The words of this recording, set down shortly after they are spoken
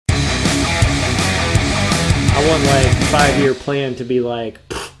I want like 5-year plan to be like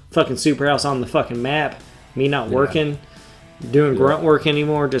fucking Superhouse on the fucking map. Me not working, doing grunt work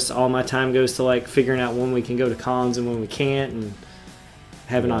anymore. Just all my time goes to like figuring out when we can go to cons and when we can't, and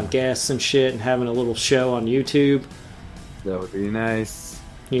having on guests and shit, and having a little show on YouTube. That would be nice.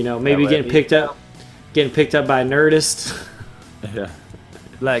 You know, maybe getting picked up by Nerdist. Yeah.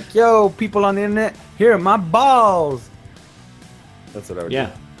 Like, yo, people on the internet, here are my balls. That's what I would do.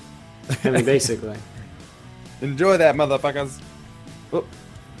 Yeah. I mean, basically. Enjoy that, motherfuckers. Oh.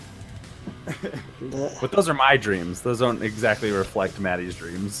 But those are my dreams. Those don't exactly reflect Maddie's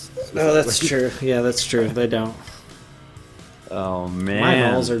dreams. Oh, that's true. Yeah, that's true. They don't. Oh, man.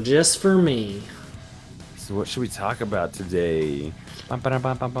 My balls are just for me. So what should we talk about today? And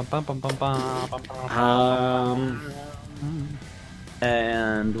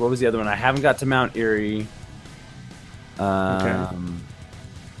what was the other one? I haven't got to Mount Erie. Okay.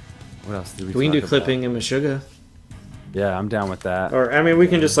 What else did We can do clipping and Meshuggah. Yeah, I'm down with that. Or I mean, we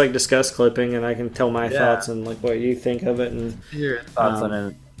can just like discuss clipping, and I can tell my thoughts and like what you think of it, and your thoughts on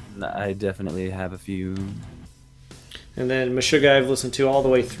it. I definitely have a few. And then Meshuggah, I've listened to all the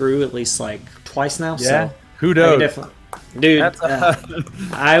way through at least like twice now. Yeah. So Who knows? Dude,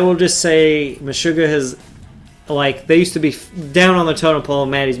 I will just say Meshuggah has, like, they used to be down on the totem pole of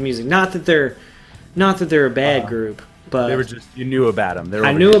Maddie's music. Not that they're a bad group, but they were just, you knew about them.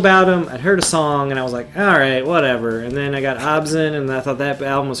 I knew about them. I'd heard a song, and I was like, all right, whatever. And then I got Obsin, and I thought that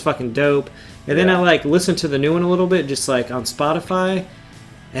album was fucking dope. And then I like listened to the new one a little bit, just like on Spotify.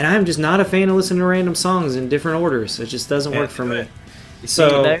 And I'm just not a fan of listening to random songs in different orders. It just doesn't work for me.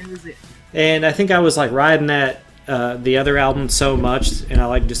 So, and I think I was like riding that the other album so much, and I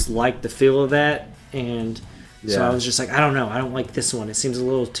like just liked the feel of that, and so I was just like, I don't know, I don't like this one. It seems a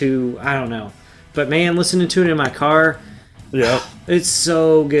little too, I don't know. But man, listening to it in my car, it's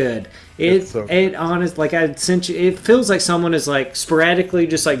so good. It honest, like I sent you. It feels like someone is like sporadically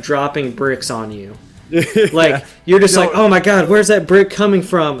just like dropping bricks on you. Like you're just like, oh my god, where's that brick coming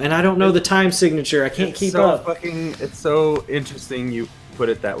from? And I don't know the time signature. I can't keep up. It's so interesting you put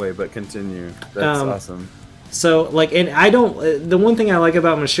it that way, but continue. That's awesome. So like, and I don't. The one thing I like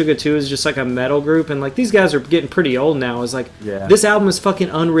about Meshuggah too is just like a metal group, and like these guys are getting pretty old now. Is like this album is fucking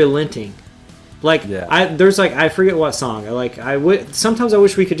unrelenting. Like there's like I forget what song. Sometimes I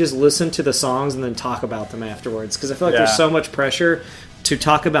wish we could just listen to the songs and then talk about them afterwards, because I feel like there's so much pressure to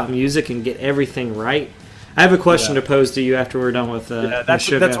talk about music and get everything right. I have a question to pose to you after we're done with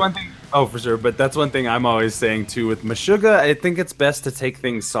Meshuggah. That's one thing. Oh, for sure. But that's one thing I'm always saying too with Meshuggah. I think it's best to take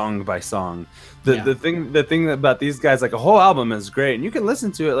things song by song. The thing about these guys, like a whole album is great, and you can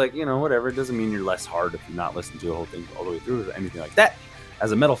listen to it like, you know, whatever. It doesn't mean you're less hard if you're not listening to the whole thing all the way through or anything like that.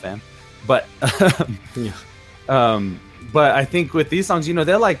 As a metal fan, but but I think with these songs, you know,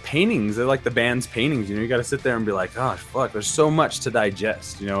 they're like paintings. They're like the band's paintings. You know, you got to sit there and be like, gosh, fuck, there's so much to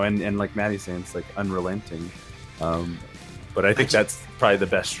digest. You know, and like Maddie's saying, it's like unrelenting. But I think that's probably the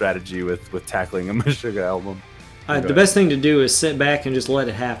best strategy with tackling a Meshuggah album. The best thing to do is sit back and just let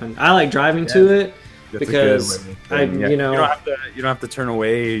it happen. I like driving to it because you know, you don't have to turn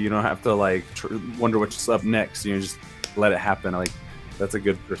away. You don't have to like wonder what's up next. You know, just let it happen. Like that's a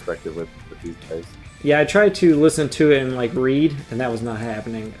good perspective with these guys. Yeah, I tried to listen to it and like read, and that was not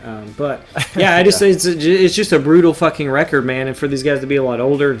happening. But yeah, I just it's just a brutal fucking record, man. And for these guys to be a lot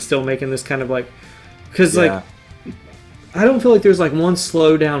older and still making this kind of like, because like I don't feel like there's like one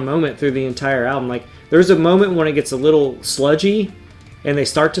slow down moment through the entire album. Like there's a moment when it gets a little sludgy, and they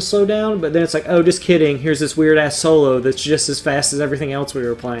start to slow down, but then it's like, oh, just kidding. Here's this weird ass solo that's just as fast as everything else we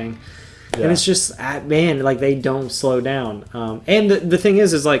were playing. Yeah. And it's just, man, like they don't slow down. And the thing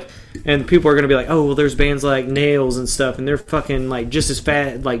is like, and people are going to be like, oh, well, there's bands like Nails and stuff, and they're fucking like just as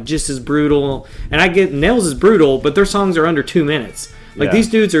fast, like just as brutal. And I get Nails is brutal, but their songs are under 2 minutes. Like these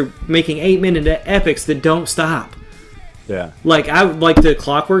dudes are making 8-minute epics that don't stop. Yeah. Like I like the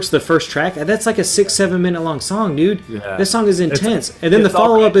Clockworks, the first track. That's like a 6-7 minute long song, dude. Yeah. This song is intense, and then the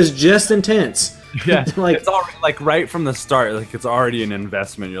follow up is just intense. Yeah, like it's already like right from the start. Like it's already an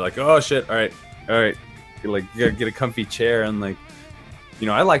investment. You're like, oh shit, all right. You like you gotta get a comfy chair, and like, you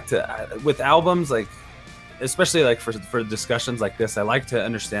know, I like to with albums, like especially like for discussions like this, I like to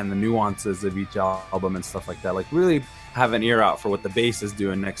understand the nuances of each album and stuff like that. Like really have an ear out for what the bass is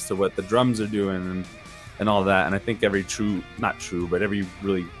doing next to what the drums are doing and all that. And I think every every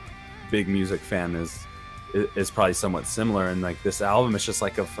really big music fan is probably somewhat similar. And like this album is just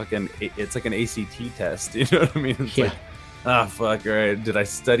like it's like an ACT test. You know what I mean? It's like, fuck, all right, did I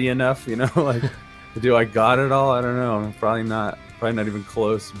study enough? You know, like, do I got it all? I don't know. Probably not even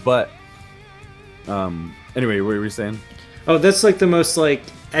close. But anyway, what were you saying? Oh, that's like the most like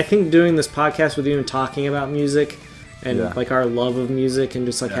I think doing this podcast with you and talking about music and like our love of music and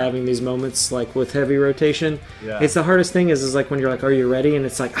just like having these moments like with heavy rotation, it's the hardest thing is like when you're like, are you ready? And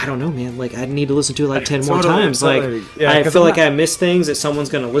it's like, I don't know, man, like I need to listen to it like 10 more times. Like I feel like I miss things that someone's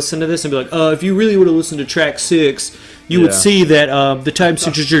going to listen to this and be like, if you really would have listened to track 6, you would see that the time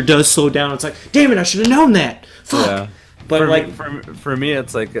signature does slow down. It's like, damn it, I should have known that. Fuck. But for me,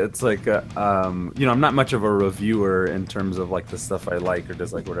 it's like you know, I'm not much of a reviewer in terms of like the stuff I like or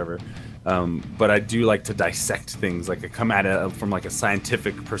dislike, whatever. But I do like to dissect things. Like I come at it from like a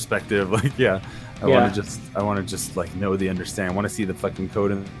scientific perspective. Like I want to just like know the understand. I want to see the fucking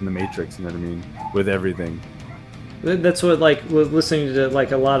code in the matrix. You know what I mean? With everything. That's what like with listening to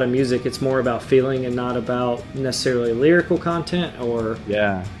like a lot of music. It's more about feeling and not about necessarily lyrical content or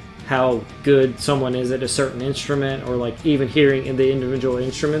how good someone is at a certain instrument, or like even hearing in the individual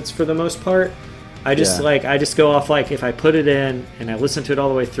instruments for the most part. I just I just go off like if I put it in and I listen to it all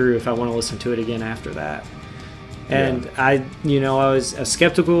the way through, if I want to listen to it again after that. And I was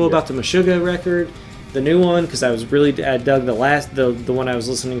skeptical about the Meshuggah record, the new one, because I dug the one I was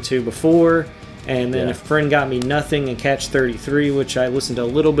listening to before, and then a friend got me Nothing and Catch 33, which I listened to a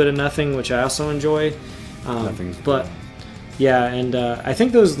little bit of Nothing, which I also enjoy. But yeah, and I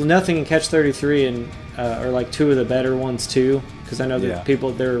think those Nothing and Catch 33 and are like two of the better ones too, because I know that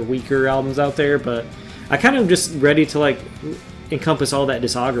there are weaker albums out there, but I kind of just ready to like encompass all that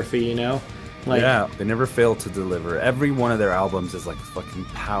discography, you know? Like, they never fail to deliver. Every one of their albums is like a fucking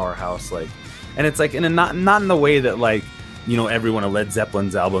powerhouse, like, and it's like not in the way that like, you know, every one of Led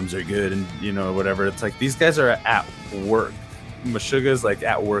Zeppelin's albums are good and you know whatever. It's like these guys are at work. Meshuggah's like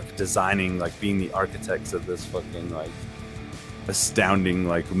at work designing, like being the architects of this fucking like astounding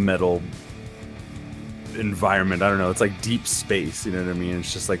like metal environment. I don't know, it's like deep space, you know what I mean?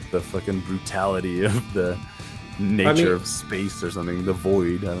 It's just like the fucking brutality of the nature of space or something, the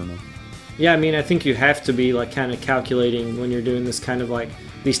void. I don't know. Yeah, I mean, I think you have to be like kind of calculating when you're doing this kind of like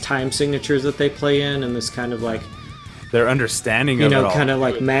these time signatures that they play in, and this kind of like their understanding of it all, kind of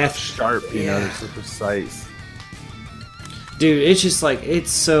like math sharp, you know, it's so precise. Dude, it's just like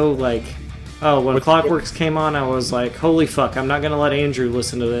it's so like when Clockworks came on, I was like, holy fuck, I'm not gonna let Andrew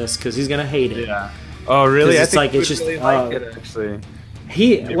listen to this because he's gonna hate it. Yeah. Oh really? It's like it's just really like it actually.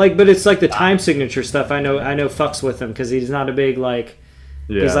 But it's like the time signature stuff. I know fucks with him because he's not a big like.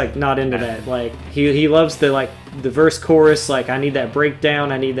 He's like not into that. Like he loves the verse chorus. Like I need that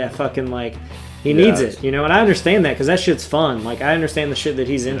breakdown. I need that fucking like. He needs it, you know. And I understand that because that shit's fun. Like I understand the shit that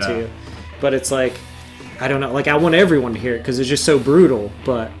he's into, but it's like. I don't know, like I want everyone to hear it because it's just so brutal,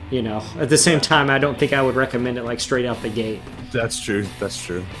 but you know, at the same time I don't think I would recommend it like straight out the gate. That's true.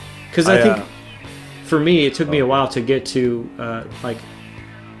 Because I think for me it took me a while to get to like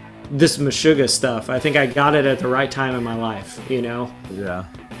this Meshuggah stuff. I think I got it at the right time in my life, you know. Yeah.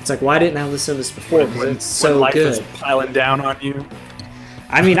 It's like, why didn't I listen to this before? Because it's so life good. Is piling down on you.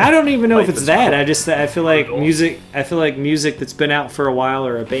 I mean, I don't even know if it's that. I feel like music that's been out for a while,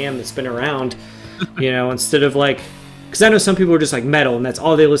 or a band that's been around. You know, instead of like, because I know some people are just like metal and that's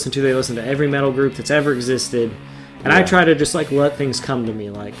all they listen to. They listen to every metal group that's ever existed, and I try to just like let things come to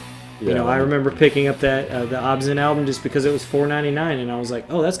me. Like, you know, I remember picking up that the Obscene album just because it was $4.99, and I was like,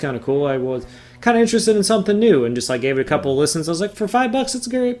 oh, that's kind of cool. I was kind of interested in something new, and just like gave it a couple of listens. I was like, for $5, it's a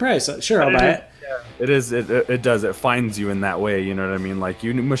great price. Sure, I'll buy it. It is. It does. It finds you in that way. You know what I mean? Like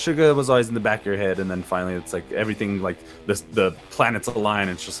Meshuggah was always in the back of your head, and then finally it's like everything, like the planets align.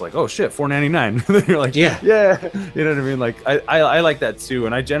 It's just like, oh shit, $4.99. Then you're like, yeah. You know what I mean? Like I like that too,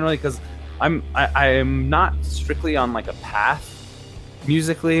 and I generally, because I am not strictly on like a path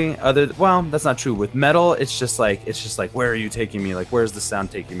musically. Well, that's not true with metal. It's just like where are you taking me? Like where's the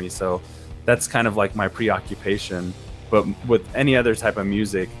sound taking me? So that's kind of like my preoccupation. But with any other type of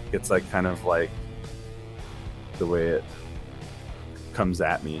music, it's like kind of like the way it comes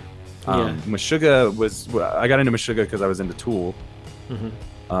at me. Meshuggah I got into Meshuggah because I was into Tool.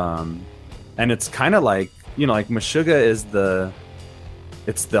 And it's kind of like, you know, like Meshuggah is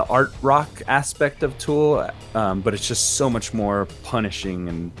it's the art rock aspect of Tool, but it's just so much more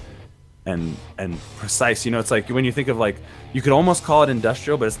punishing and precise. You know, it's like when you think of like, you could almost call it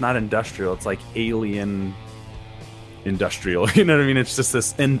industrial, but it's not industrial. It's like alien industrial, you know what I mean? It's just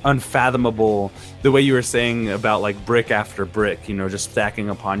this unfathomable, the way you were saying about like brick after brick, you know, just stacking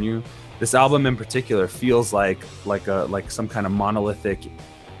upon you. This album in particular feels like some kind of monolithic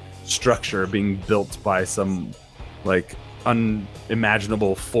structure being built by some like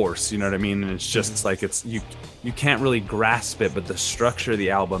unimaginable force, you know what I mean? And it's just like you can't really grasp it, but the structure of the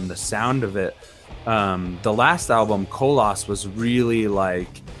album, the sound of it, the last album Kolos was really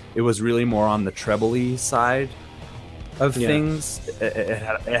like, it was really more on the treble-y side. of things. It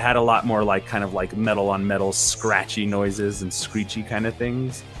had a lot more like kind of like metal on metal scratchy noises and screechy kind of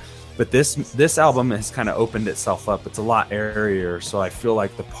things. But this album has kind of opened itself up. It's a lot airier, so I feel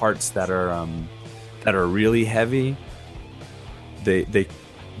like the parts that are really heavy, they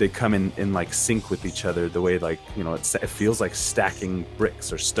come in like sync with each other. The way like, you know, it feels like stacking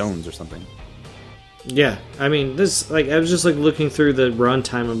bricks or stones or something. Yeah, I mean, this, like, I was just like looking through the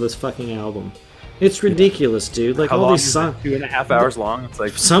runtime of this fucking album. It's ridiculous, dude. Like, all these songs, 2.5 hours long. It's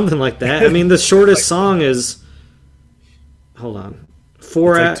like something like that. I mean, the shortest song is, hold on,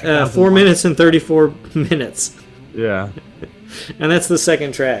 4 minutes and 34 minutes. Yeah, and that's the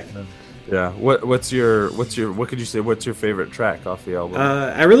second track. Yeah. What could you say? What's your favorite track off the album?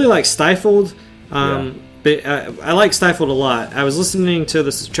 I really like Stifled. But I like Stifled a lot. I was listening to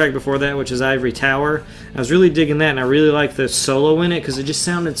this track before that, which is Ivory Tower. I was really digging that, and I really like the solo in it because it just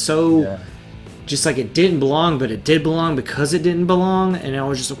sounded so, just like it didn't belong, but it did belong because it didn't belong. And I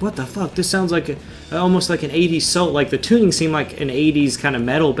was just like, what the fuck? This sounds like almost like an 80s solo. Like the tuning seemed like an 80s kind of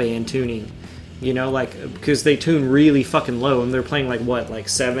metal band tuning, you know, like because they tune really fucking low, and they're playing like what, like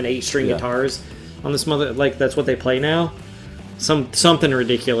 7-8 string guitars on this mother. Like that's what they play now. Something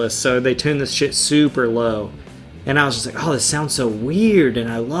ridiculous. So they tuned this shit super low, and I was just like, oh, this sounds so weird,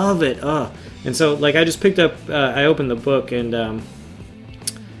 and I love it. And so like I just picked up, I opened the book, and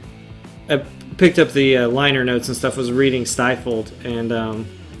I picked up the liner notes and stuff. Was reading Stifled, and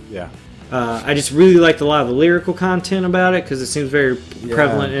I just really liked a lot of the lyrical content about it because it seems very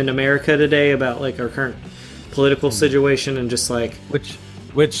prevalent in America today about like our current political situation, and just like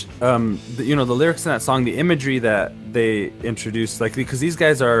Which you know, the lyrics in that song, the imagery that they introduced, like, because these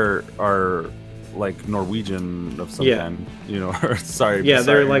guys are like Norwegian of some kind, you know. sorry,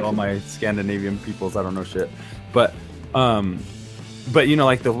 they're like all my Scandinavian peoples. I don't know shit, but you know,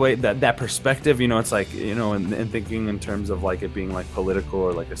 like the way that perspective, you know, it's like, you know, and thinking in terms of like it being like political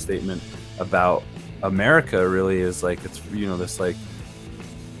or like a statement about America, really is like, it's, you know, this like,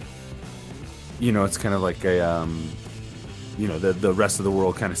 you know, it's kind of like a you know, the rest of the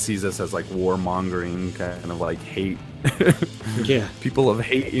world kind of sees us as like warmongering, kind of like hate. People of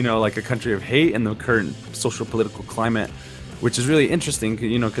hate, you know, like a country of hate in the current social political climate, which is really interesting,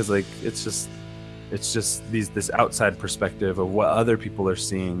 you know, because like it's just this outside perspective of what other people are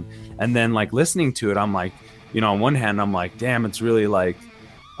seeing. And then like listening to it, I'm like, you know, on one hand I'm like, damn, it's really like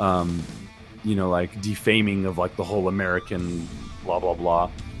you know, like defaming of like the whole American blah blah blah.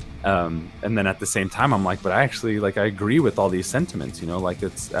 And then at the same time I'm like, but I actually, like, I agree with all these sentiments, you know, like,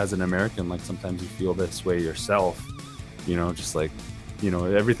 it's, as an American, like, sometimes you feel this way yourself, you know, just like, you know,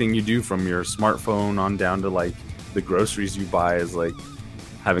 everything you do from your smartphone on down to like the groceries you buy is like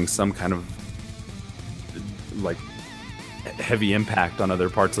having some kind of like heavy impact on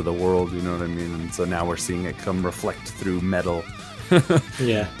other parts of the world, you know what I mean? And so now we're seeing it come reflect through metal.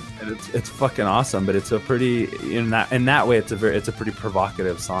 And it's fucking awesome, but it's a pretty, in that way, it's a pretty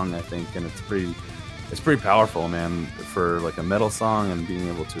provocative song, I think, and it's pretty powerful, man, for like a metal song and being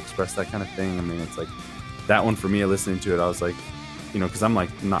able to express that kind of thing. I mean, it's like that one for me. Listening to it, I was like, you know, because I'm like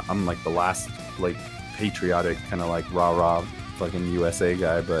the last like patriotic kind of like rah fucking USA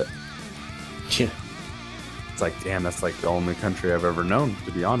guy, but it's like, damn, that's like the only country I've ever known,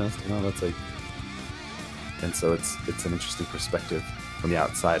 to be honest. You know, that's like, and so it's an interesting perspective from the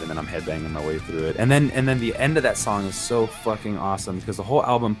outside, and then I'm headbanging my way through it, and then the end of that song is so fucking awesome, because the whole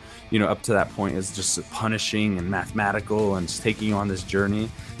album, you know, up to that point is just punishing and mathematical and just taking you on this journey,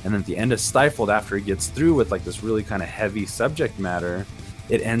 and then at the end of Stifled, after it gets through with like this really kind of heavy subject matter,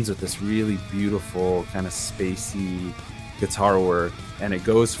 it ends with this really beautiful kind of spacey guitar work, and it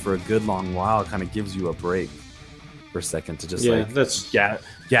goes for a good long while. It kind of gives you a break for a second to just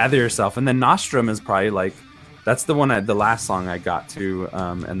gather yourself. And then Nostrum is probably like, that's the one, the last song I got to,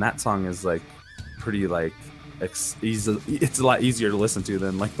 and that song is like pretty like it's a lot easier to listen to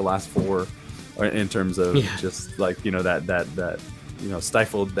than like the last four, in terms of just like, you know, that you know,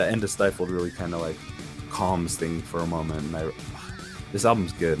 Stifled, the end of Stifled really kind of like calms things for a moment. And this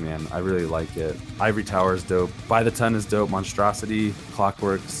album's good, man. I really like it. Ivory Tower is dope. By the Ton is dope. Monstrosity,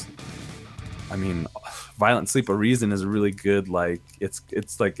 Clockworks. I mean, Violent Sleep of Reason is really good. Like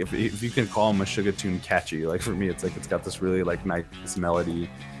it's like if you can call MESHUGGAH tune catchy, like for me it's like it's got this really like nice melody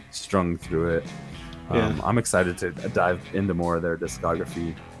strung through it. I'm excited to dive into more of their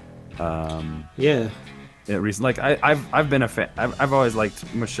discography. Recent, like I've been a fan. I've always liked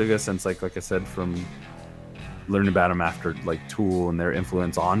MESHUGGAH since like I said, from learning about them after like Tool and their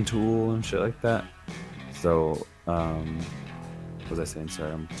influence on Tool and shit like that. So what was I saying? Sorry,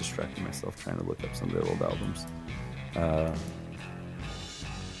 I'm distracting myself trying to look up some of their old albums.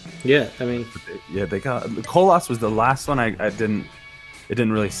 Yeah, I mean, yeah, they got Kolos was the last one I didn't. It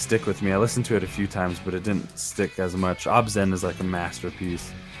didn't really stick with me. I listened to it a few times, but it didn't stick as much. Obzen is like a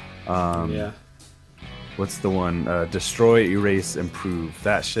masterpiece. Yeah. What's the one? Destroy, Erase, Improve.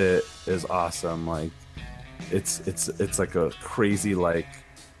 That shit is awesome. Like, it's like a crazy like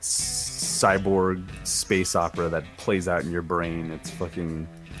cyborg space opera that plays out in your brain. It's fucking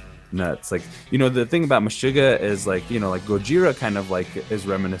nuts. Like, you know, the thing about Meshuggah is like, you know, like Gojira kind of like is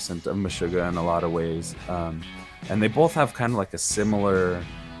reminiscent of Meshuggah in a lot of ways. And they both have kind of like a similar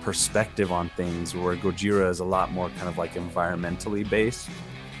perspective on things, where Gojira is a lot more kind of like environmentally based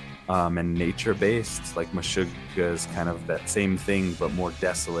and nature based. Like Meshuggah is kind of that same thing, but more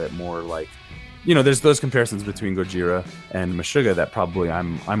desolate, more like, you know, there's those comparisons between Gojira and Meshuggah that probably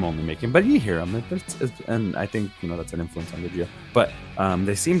I'm only making, but you hear them, and I think, you know, that's an influence on Gojira. But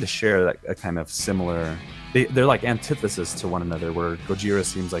they seem to share like a kind of similar. They're like antithesis to one another, where Gojira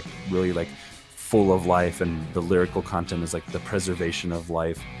seems like really like full of life, and the lyrical content is like the preservation of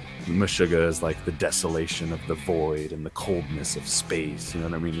life. Meshuggah is like the desolation of the void and the coldness of space. You know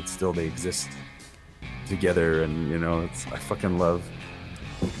what I mean? It's still, they exist together, and you know, I fucking love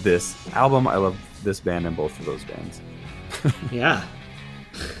this album. I love this band and both of those bands. Yeah.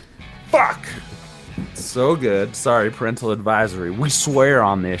 Fuck. So good. Sorry, parental advisory. We swear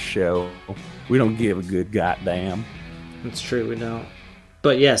on this show. We don't give a good goddamn. It's true, we don't.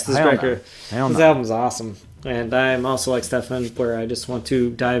 But yes, this record, this album's awesome. And I'm also like Stefan, where I just want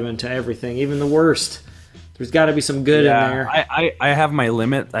to dive into everything, even the worst. There's got to be some good in there. I have my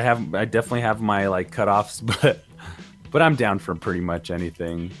limit. I definitely have my like cutoffs, but I'm down for pretty much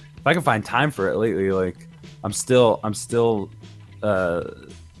anything. If I can find time for it lately, like I'm still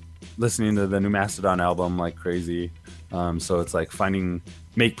listening to the new Mastodon album like crazy. So it's like putting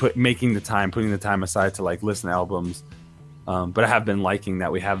the time aside to like listen to albums. But I have been liking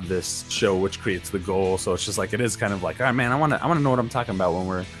that we have this show which creates the goal. So it's just like, it is kind of like, all right, man, I want to know what I'm talking about when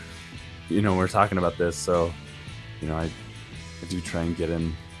we're talking about this. So, you know, I do try and get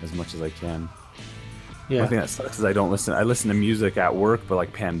in as much as I can. Yeah. One thing that sucks is I listen to music at work, but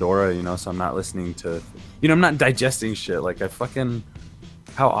like Pandora, you know, so I'm not listening to, you know, I'm not digesting shit. Like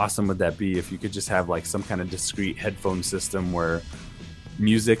how awesome would that be if you could just have like some kind of discrete headphone system where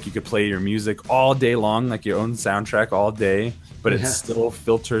you could play your music all day long, like your own soundtrack all day, but it still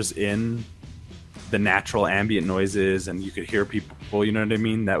filters in the natural ambient noises and you could hear people, you know what I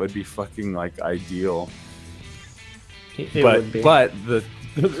mean? That would be fucking like ideal. But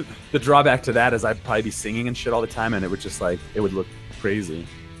the drawback to that is I'd probably be singing and shit all the time, and it would just like, it would look crazy.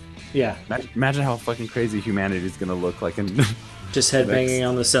 Yeah. Imagine how fucking crazy humanity is going to look like in just headbanging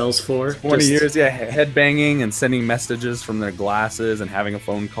on the cells floor. 20 years, yeah, headbanging and sending messages from their glasses and having a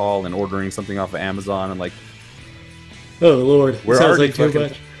phone call and ordering something off of Amazon and like, oh Lord, we're already like too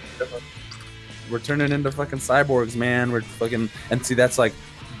much. We're turning into fucking cyborgs, man. We're fucking, and see, that's like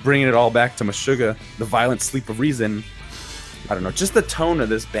bringing it all back to Meshuggah, the violent sleep of reason. I don't know, just the tone of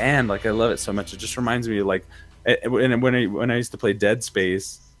this band, like I love it so much. It just reminds me of like, when I used to play Dead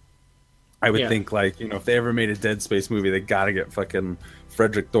Space, I would think like, you know, if they ever made a Dead Space movie, they gotta get fucking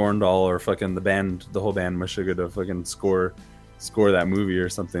Frederick Thorndahl or fucking the whole band Meshuggah to fucking score that movie or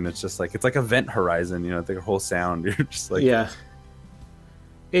something. It's just like, it's like Event Horizon, you know, the whole sound. You're just like,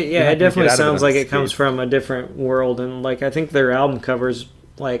 it definitely sounds like it comes from a different world, and like I think their album covers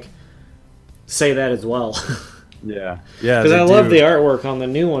like say that as well. Yeah, because I love the artwork on the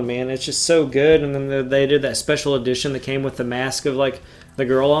new one, man. It's just so good. And then they did that special edition that came with the mask of like the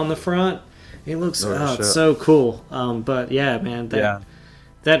girl on the front. It looks it's so cool. But yeah, man,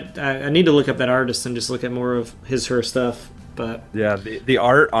 that I need to look up that artist and just look at more of her stuff. But yeah, the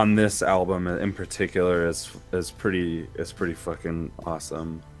art on this album in particular is pretty fucking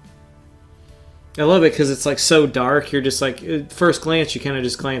awesome. I love it because it's like so dark. You're just like, at first glance you kind of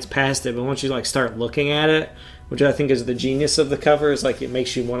just glance past it, but once you like start looking at it, which I think is the genius of the cover, is like it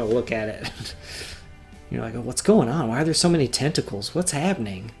makes you want to look at it. You're like, oh, what's going on? Why are there so many tentacles? What's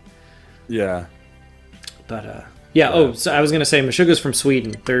happening? Yeah. But so I was gonna say Meshuggah's from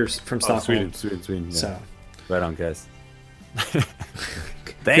Sweden. They're from Stockholm. Sweden. Yeah. So right on, guys.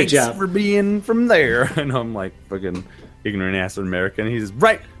 Thanks for being from there. And I'm like fucking ignorant ass American. He's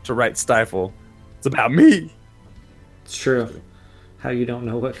right to write Stifle. It's about me. It's true. How you don't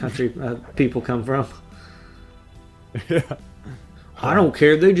know what country people come from? Yeah. I don't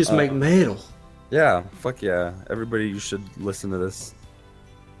care. They just make metal. Yeah. Fuck yeah. Everybody, you should listen to this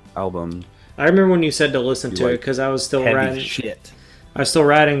album. I remember when you said to listen to it because I was still writing shit. I was still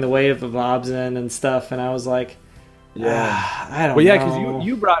riding the wave of Obzen and stuff, and I was like, Yeah, I don't. Well, yeah, know. because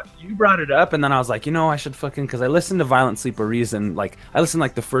you brought it up, and then I was like, I should fucking, because I listened to Violent Sleeperies, and like I listened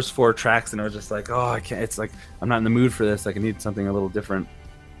like the first 4 tracks, and I was just like, oh, I can't. It's like I'm not in the mood for this. Like I need something a little different.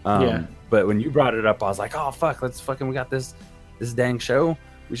 Yeah. But when you brought it up, I was like, oh fuck, we got this dang show.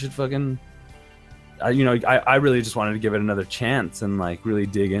 We should fucking. I really just wanted to give it another chance and like really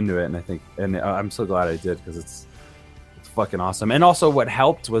dig into it, and I'm so glad I did, because it's fucking awesome. And also, what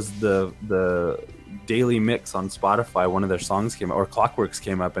helped was the daily mix on Spotify. One of their songs came up, or Clockworks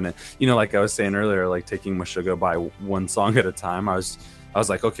came up, and it, like I was saying earlier, like taking MESHUGGAH by one song at a time. I was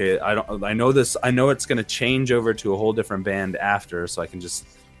like, okay, I know it's gonna change over to a whole different band after, so I can just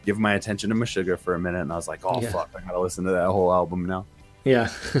give my attention to MESHUGGAH for a minute. And I was like, oh fuck, I gotta listen to that whole album now. Yeah.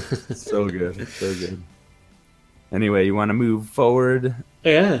 So good. Anyway, you want to move forward?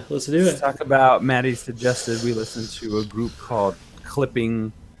 Yeah, let's do it. Let's talk about, Maddie suggested we listen to a group called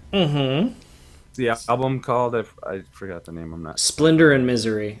Clipping. Mm-hmm. The album called, I forgot the name. I'm not. Splendor and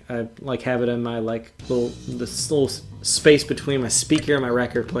Misery. I like have it in my this little space between my speaker and my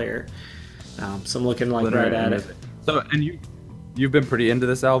record player. So I'm looking like right at it. So, and you've been pretty into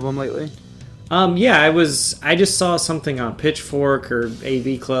this album lately? Yeah, I just saw something on Pitchfork or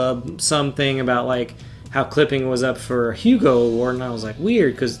AV Club, something about like how Clipping was up for a Hugo Award, and I was like,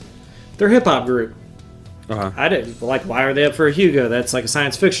 weird, because they're a hip hop group. I didn't like, why are they up for a Hugo? That's like a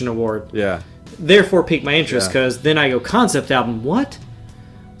science fiction award. Yeah. Therefore piqued my interest, because then I go, concept album, what?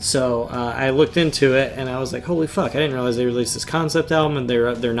 So I looked into it, and I was like, holy fuck, I didn't realize they released this concept album, and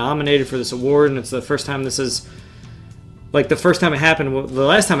they're nominated for this award, and it's the first time this is, like, the first time it happened, the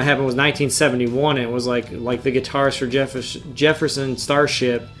last time it happened was 1971, and it was like the guitarist for Jefferson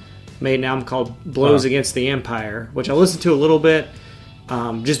Starship made an album called Blows Against the Empire, which I listened to a little bit,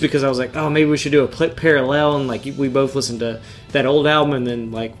 just because I was like, oh, maybe we should do a parallel, and like we both listened to that old album, and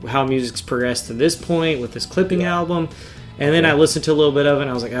then like how music's progressed to this point with this Clipping album, and then I listened to a little bit of it, and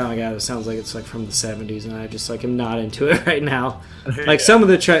I was like, oh my god, it sounds like it's like from the 70s, and I just like am not into it right now. Like some of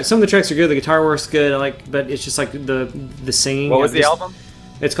the tracks are good, the guitar work's good, but it's just like the singing. What was the album?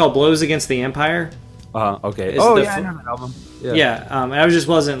 It's called Blows Against the Empire. Okay. I know that album. Yeah. I just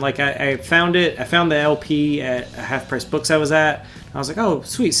wasn't like, I found it. I found the LP at a Half Price Books I was at. I was like, oh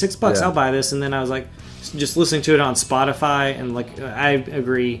sweet, $6, I'll buy this. And then I was like, just listening to it on Spotify, and like I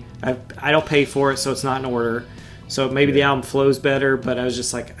agree, I don't pay for it, so it's not in order. So maybe the album flows better, but I was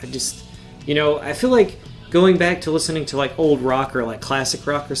just like, I feel like going back to listening to like old rock or like classic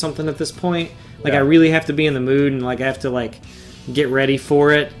rock or something at this point. Like I really have to be in the mood, and like I have to like get ready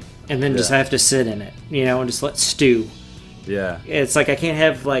for it. And then just I have to sit in it, and just let stew. Yeah. It's like I can't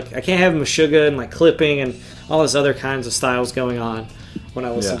have MESHUGGAH and like Clipping and all this other kinds of styles going on when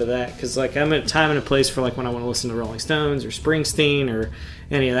I listen to that, because like I'm at a time and a place for like when I want to listen to Rolling Stones or Springsteen or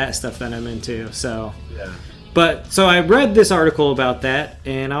any of that stuff that I'm into. So so I read this article about that,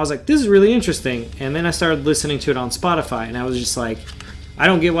 and I was like, this is really interesting. And then I started listening to it on Spotify, and I was just like, I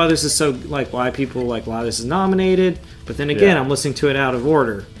don't get why this is so, like, why people like why this is nominated. But then again, I'm listening to it out of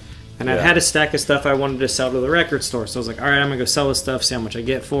order. And I had a stack of stuff I wanted to sell to the record store. So I was like, all right, I'm going to go sell this stuff, see how much I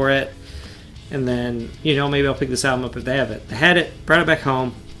get for it. And then, maybe I'll pick this album up if they have it. They had it, brought it back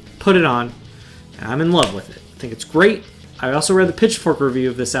home, put it on, and I'm in love with it. I think it's great. I also read the Pitchfork review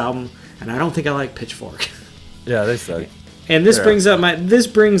of this album, and I don't think I like Pitchfork. Yeah, they suck. And this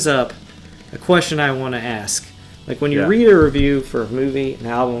brings up a question I want to ask. Like, when you read a review for a movie, an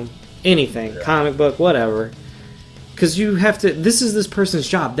album, anything, comic book, whatever, because you have to, this is this person's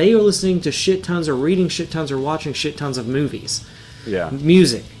job. They are listening to shit tons or reading shit tons or watching shit tons of movies. Yeah.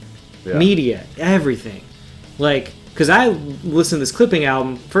 Music. Yeah. Media. Everything. Like, because I listened to this Clipping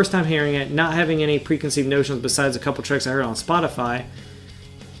album, first time hearing it, not having any preconceived notions besides a couple tracks I heard on Spotify,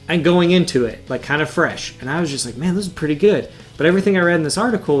 and going into it, like, kind of fresh. And I was just like, man, this is pretty good. But everything I read in this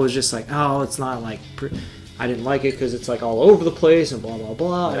article was just like, oh, it's not like, I didn't like it because it's like all over the place and blah, blah,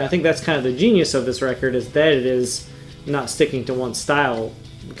 blah. Yeah. And I think that's kind of the genius of this record, is that it is not sticking to one style,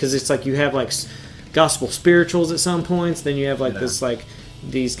 because it's like you have like gospel spirituals at some points, then you have like this like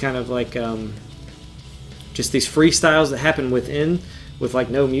these kind of like just these freestyles that happen within with like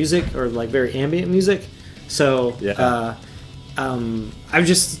no music or like very ambient music. So I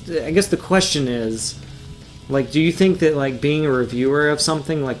guess the question is, like, do you think that like being a reviewer of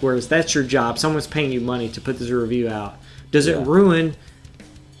something, like, whereas that's your job, someone's paying you money to put this review out, does it ruin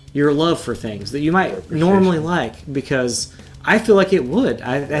your love for things that you might normally like? Because I feel like it would.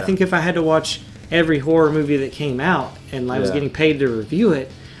 I think if I had to watch every horror movie that came out and I was getting paid to review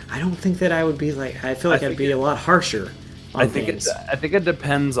it, I don't think that I would be like, I feel like I'd be a lot harsher on things. I think it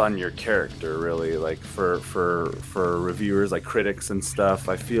depends on your character, really. Like for reviewers, like critics and stuff,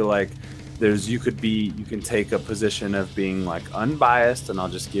 I feel like you can take a position of being like unbiased, and I'll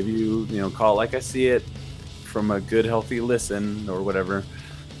just give you, call it like I see it from a good healthy listen or whatever.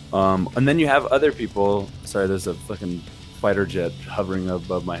 And then you have other people. Sorry, there's a fucking fighter jet hovering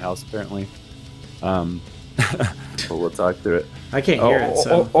above my house apparently. But we'll talk through it. I can't hear it.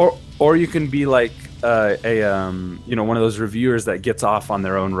 So. Or you can be like one of those reviewers that gets off on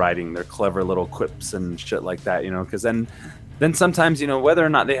their own writing, their clever little quips and shit like that, because then sometimes, whether or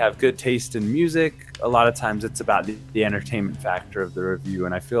not they have good taste in music, a lot of times it's about the entertainment factor of the review.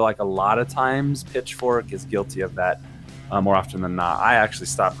 And I feel like a lot of times Pitchfork is guilty of that more often than not. I actually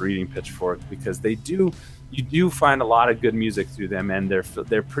stopped reading Pitchfork because you do find a lot of good music through them, and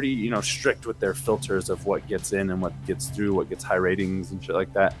they're pretty, strict with their filters of what gets in and what gets through, what gets high ratings and shit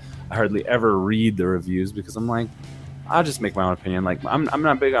like that. I hardly ever read the reviews because I'm like, I'll just make my own opinion. Like I'm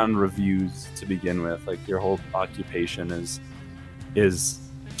not big on reviews to begin with. Like your whole occupation is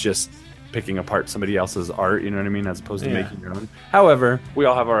just picking apart somebody else's art, you know what I mean, as opposed to making your own. However, we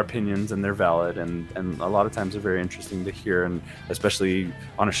all have our opinions and they're valid, and a lot of times they're very interesting to hear, and especially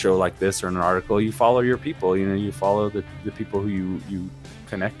on a show like this or in an article, you follow your people, you follow the people who you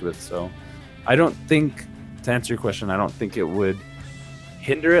connect with. So I don't think, to answer your question, I don't think it would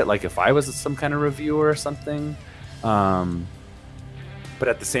hinder it, like if I was some kind of reviewer or something. But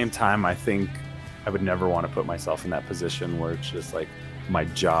at the same time, I think I would never want to put myself in that position where it's just like my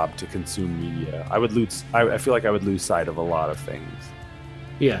job to consume media. I feel like I would lose sight of a lot of things.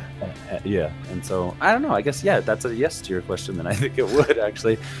 Yeah. Yeah. And so I don't know, I guess, that's a yes to your question. Then I think it would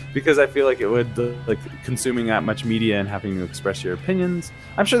actually, because I feel like it would, like consuming that much media and having to express your opinions.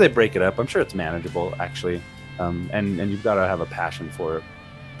 I'm sure they break it up. I'm sure it's manageable actually. And you've got to have a passion for it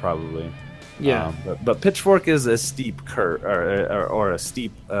probably. Yeah. But Pitchfork is a steep curve or a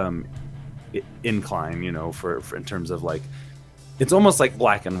steep incline, for in terms of like, it's almost like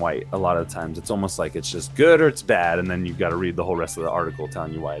black and white a lot of times. It's almost like it's just good or it's bad, and then you've got to read the whole rest of the article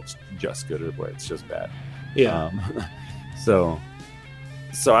telling you why it's just good or why it's just bad. Yeah. So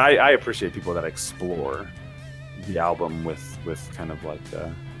I appreciate people that explore the album with kind of like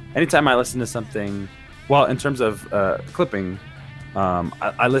anytime I listen to something, well, in terms of clipping,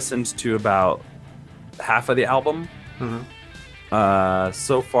 I listened to about half of the album. Mm-hmm.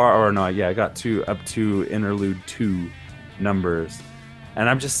 So far, or no, I got up to interlude 2 numbers, and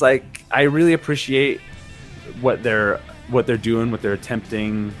I'm just like, I really appreciate what they're doing, what they're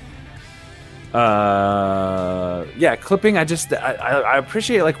attempting. Clipping, I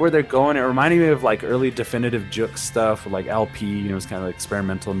appreciate like where they're going. It reminded me of like early Definitive Jux stuff, or like LP, it's kind of like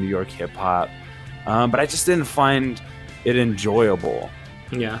experimental New York hip hop, but I just didn't find it enjoyable.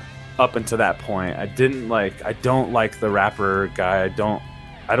 Yeah. Up until that point, I don't like the rapper guy. I don't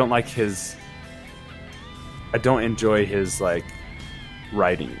like his. I don't enjoy his like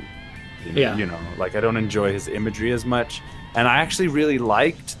writing. Like I don't enjoy his imagery as much. And I actually really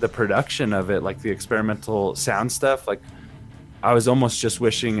liked the production of it, like the experimental sound stuff. Like I was almost just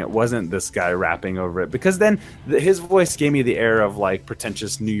wishing it wasn't this guy rapping over it, because then his voice gave me the air of like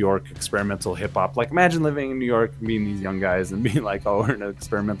pretentious New York experimental hip hop. Like imagine living in New York, meeting these young guys and being like, oh, we're an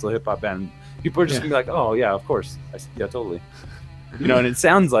experimental hip hop band. People are just gonna be like, oh yeah, of course. Yeah, totally. And it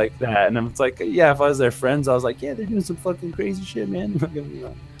sounds like that. And it's like, yeah, if I was their friends, I was like, yeah, they're doing some fucking crazy shit, man.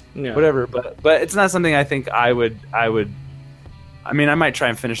 Whatever. But it's not something I think I would. I mean, I might try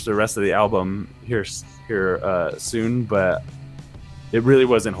and finish the rest of the album here soon, but it really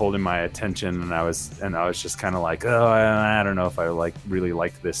wasn't holding my attention, and I was just kind of like, oh, I don't know if I really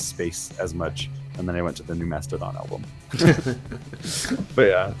liked this space as much. And then I went to the new Mastodon album. But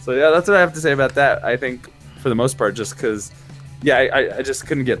that's what I have to say about that. I think for the most part, just because, I just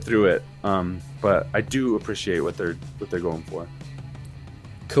couldn't get through it. But I do appreciate what they're going for.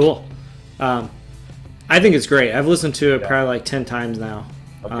 Cool. I think it's great. I've listened to it probably like 10 times now.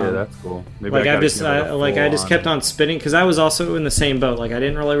 Okay, that's cool. Maybe I just kept on spitting, because I was also in the same boat. Like I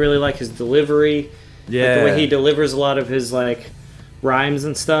didn't really like his delivery. Yeah, like the way he delivers a lot of his like rhymes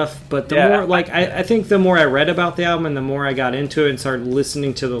and stuff. But the more like I think the more I read about the album and the more I got into it and started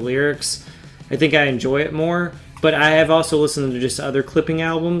listening to the lyrics, I think I enjoy it more. But I have also listened to just other clipping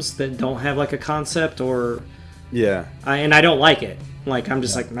albums that don't have like a concept or and I don't like it. Like I'm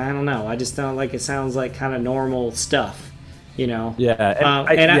just like, I don't know. I just don't like it. Sounds like kind of normal stuff. If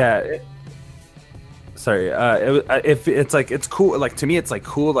it's like, it's cool, like to me it's like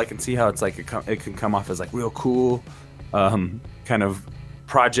cool, I can see how it's like it can come off as like real cool kind of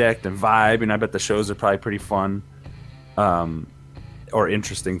project and vibe, and I bet the shows are probably pretty fun or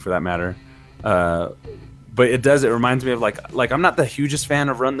interesting for that matter, but it reminds me of like I'm not the hugest fan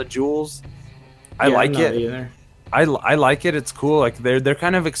of Run the Jewels. I like it either. I like it. It's cool. Like they're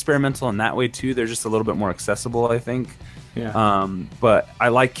kind of experimental in that way too. They're just a little bit more accessible, I think. Yeah. But I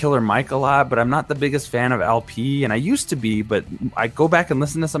like Killer Mike a lot, but I'm not the biggest fan of LP, and I used to be, but I go back and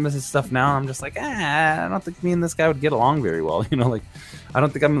listen to some of his stuff now, and I'm just like, I don't think me and this guy would get along very well. You know, like I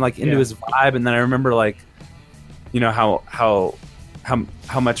don't think I'm like into his vibe. And then I remember like, you know, how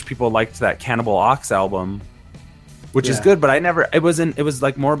much people liked that Cannibal Ox album, which is good, but it was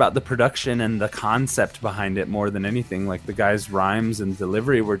like more about the production and the concept behind it more than anything. Like the guy's rhymes and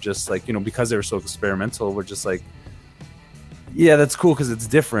delivery were just like, you know, because they were so experimental, we're just like, yeah, that's cool because it's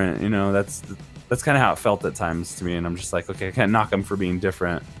different, you know. That's kind of how it felt at times to me, and I'm just like, okay, I can't knock him for being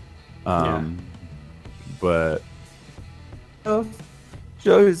different, but show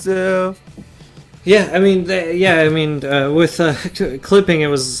yourself. Yeah, I mean, with Clipping, it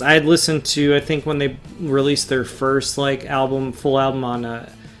was I'd listened to, I think when they released their first like full album on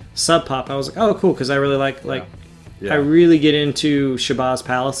Sub Pop, I was like, oh, cool, because I really like I really get into Shabazz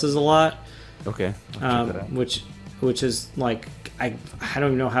Palaces a lot. Okay, which is like I don't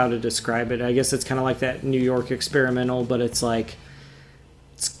even know how to describe it. I guess it's kind of like that New York experimental, but it's like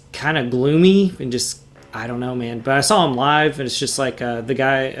it's kind of gloomy and just I don't know, man. But I saw him live, and it's just like the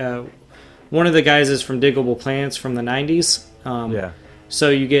guy. One of the guys is from Diggable Plants from the 90s. So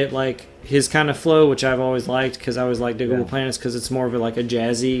you get like his kind of flow, which I've always liked because I always like Diggable Planets because it's more of like a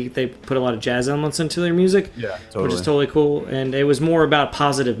jazzy. They put a lot of jazz elements into their music, which is totally cool. And it was more about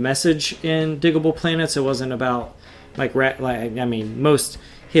positive message in Diggable Planets. It wasn't about like rap. Like I mean, most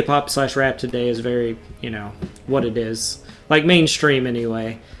hip hop / rap today is very, you know, what it is, like mainstream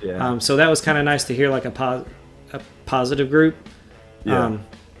anyway. So that was kind of nice to hear like a positive group.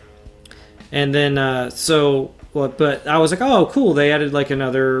 And then, but I was like, oh, cool. They added like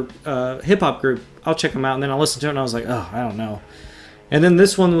another hip hop group. I'll check them out. And then I listened to it and I was like, oh, I don't know. And then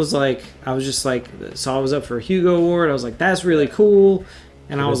this one was like, I was just like, so I was up for a Hugo Award. I was like, that's really cool.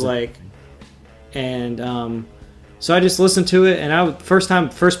 And I was like, and so I just listened to it. And first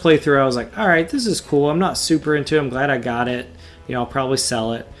playthrough, I was like, all right, this is cool. I'm not super into it. I'm glad I got it. You know, I'll probably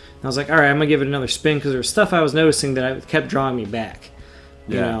sell it. And I was like, all right, I'm going to give it another spin because there was stuff I was noticing that kept drawing me back,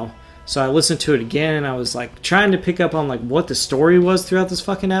 you know. So I listened to it again, and I was like trying to pick up on like what the story was throughout this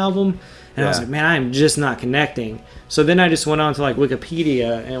fucking album, and I was like, man, I'm just not connecting. So then I just went on to like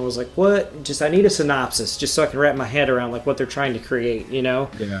Wikipedia, and it was like, what? Just I need a synopsis, just so I can wrap my head around like what they're trying to create, you know?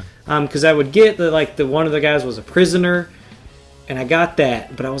 Because I would get that like the one of the guys was a prisoner, and I got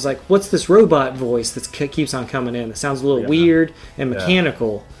that, but I was like, what's this robot voice that keeps on coming in? That sounds a little weird and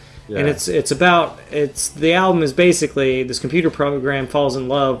mechanical. And the album is basically this computer program falls in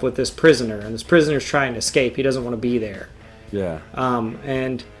love with this prisoner, and this prisoner's trying to escape. He doesn't want to be there.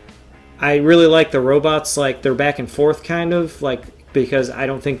 And I really like the robots, like they're back and forth kind of, like because I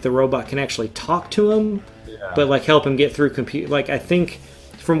don't think the robot can actually talk to him, but like help him get through like I think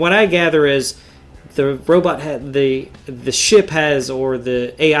from what I gather is the robot had the ship has, or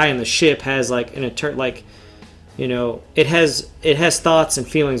the AI in the ship has like you know, it has thoughts and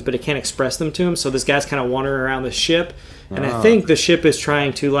feelings, but it can't express them to him. So this guy's kind of wandering around the ship, and I think the ship is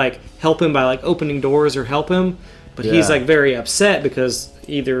trying to like help him by like opening doors or help him, but he's like very upset because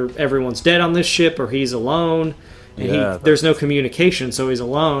either everyone's dead on this ship or he's alone, and there's no communication, so he's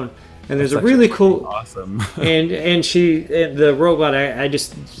alone. And there's a really cool, awesome, and the robot. I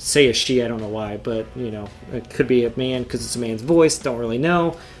just say a she. I don't know why, but you know, it could be a man because it's a man's voice. Don't really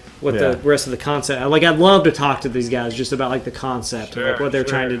know what the rest of the concept. Like, I'd love to talk to these guys just about like the concept, like what they're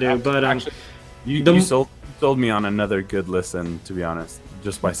trying to do. But actually, you sold me on another good listen. To be honest,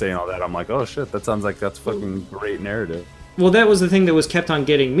 just by saying all that, I'm like, oh shit, that sounds like that's fucking great narrative. Well, that was the thing that was kept on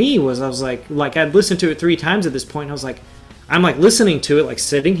getting me. Was I was like I'd listened to it 3 times at this point. And I was like, I'm like listening to it, like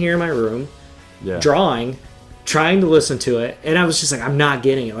sitting here in my room, drawing, trying to listen to it, and I was just like, I'm not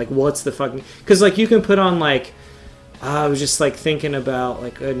getting it. Like, what's the fucking? Because like you can put on like. I was just like thinking about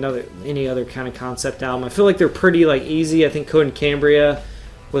like any other kind of concept album. I feel like they're pretty like easy. I think Code and Cambria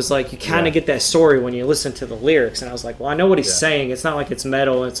was like you kind of get that story when you listen to the lyrics, and I was like, well, I know what he's saying. It's not like it's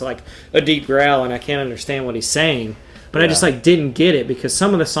metal. It's like a deep growl, and I can't understand what he's saying. But I just like didn't get it because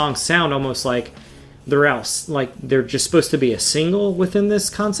some of the songs sound almost like they're out, like they're just supposed to be a single within this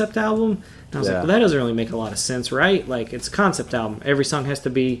concept album. And I was like, well, that doesn't really make a lot of sense, right? Like it's a concept album. Every song has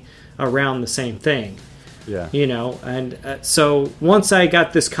to be around the same thing. You know, and so once I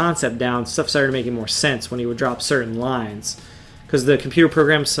got this concept down, stuff started making more sense when he would drop certain lines. Because the computer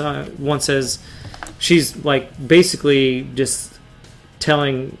program one says she's like basically just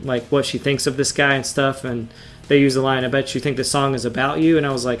telling like what she thinks of this guy and stuff, and they use the line, I bet you think the song is about you. And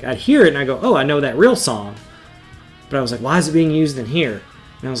I was like, I'd hear it and I go, oh, I know that real song. But I was like, why is it being used in here?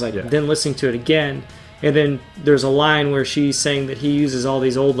 And I was like, then listening to it again, And then there's a line where she's saying that he uses all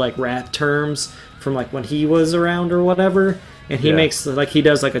these old like rap terms from like when he was around or whatever. And he makes like he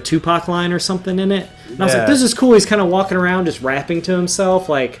does like a Tupac line or something in it. And I was like, this is cool. He's kind of walking around just rapping to himself.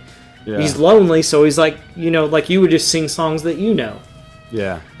 Like he's lonely. So he's like, you know, like you would just sing songs that you know.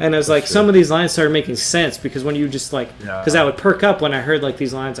 Yeah. And I was like, some of these lines started making sense because when you just like, because I would perk up when I heard like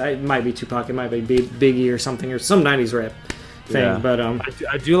these lines. It might be Tupac, it might be Biggie or something, or some 90s rap thing. Yeah. But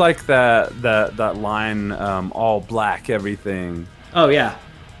I do like that line, all black everything. Oh yeah.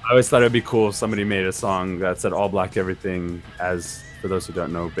 I always thought it'd be cool if somebody made a song that said all black everything, as for those who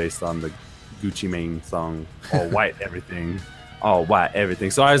don't know, based on the Gucci Mane song all white everything. All white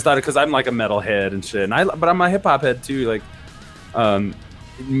everything. So I always thought it, because I'm like a metalhead and shit, but I'm a hip hop head too, like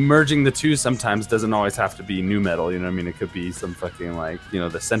merging the two sometimes doesn't always have to be new metal, you know what I mean? It could be some fucking like, you know,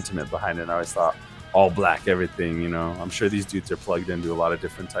 the sentiment behind it. I always thought all black everything, you know. I'm sure these dudes are plugged into a lot of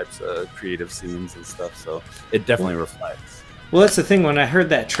different types of creative scenes and stuff, so it definitely reflects. Well, that's the thing. When I heard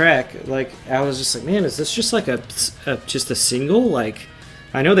that track, like I was just like, man, is this just like just a single? Like,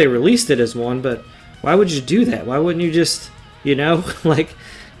 I know they released it as one, but why would you do that? Why wouldn't you just, you know, like,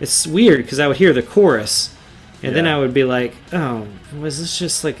 it's weird because I would hear the chorus and then I would be like, oh, was this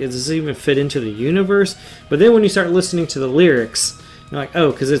just like, does this even fit into the universe? But then when you start listening to the lyrics, you're like,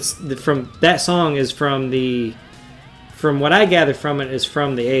 oh, because it's from that song is from what I gather from it is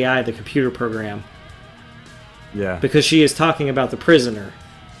from the AI, the computer program. Yeah. Because she is talking about the prisoner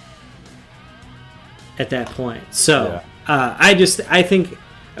at that point. So I think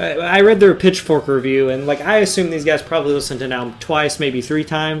I read their Pitchfork review, and like I assume these guys probably listened to an album twice, maybe 3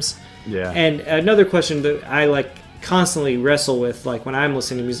 times. Yeah. And another question that I like constantly wrestle with, like when I'm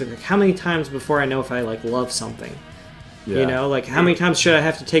listening to music, like how many times before I know if I like love something? Yeah. You know, like how many times should I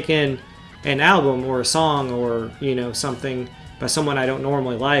have to take in an album or a song or, you know, something by someone I don't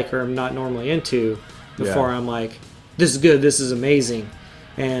normally like or I'm not normally into before I'm like, this is good, this is amazing.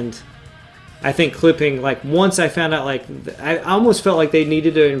 And I think clipping, like once I found out, like I almost felt like they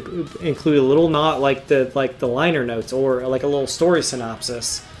needed to include a little, not like the liner notes or like a little story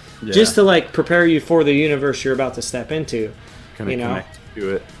synopsis, just to like prepare you for the universe you're about to step into. Kind of connect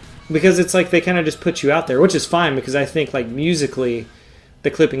to it. Because it's like they kind of just put you out there, which is fine because I think like musically the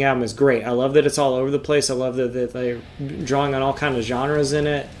clipping album is great. I love that it's all over the place. I love that they're drawing on all kinds of genres in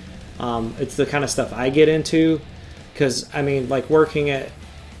it. It's the kind of stuff I get into because, I mean, like working at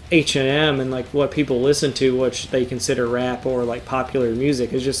H&M and like what people listen to, which they consider rap or like popular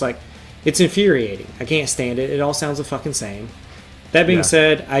music, is just like, it's infuriating. I can't stand it. It all sounds the fucking same. That being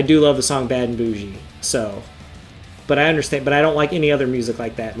said, I do love the song Bad and Bougie. So, but I understand, but I don't like any other music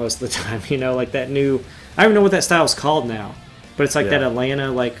like that most of the time, you know, like that new, I don't even know what that style's called now, but it's like that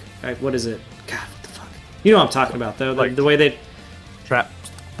Atlanta, like what is it? God, what the fuck? You know what I'm talking about though, like the way they... Trap.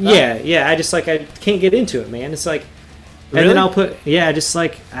 Yeah, I just like, I can't get into it, man. It's like, and then I'll put, just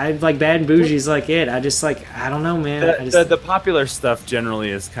like, I like Bad and Bougie's like it. I just like, I don't know, man. The popular stuff generally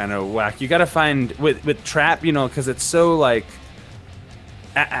is kind of whack. You got to find, with trap, you know, because it's so like,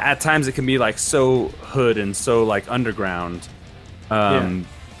 at times it can be like so hood and so like underground that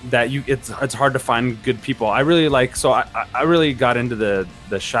it's hard to find good people. I really like, so I really got into the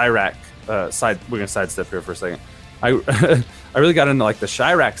Chirac side. We're gonna sidestep here for a second. I really got into like the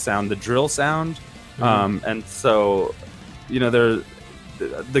Chirac sound, the drill sound, and so, you know,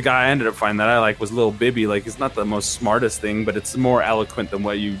 the guy I ended up finding that I like was Lil Bibby. Like, it's not the most smartest thing, but it's more eloquent than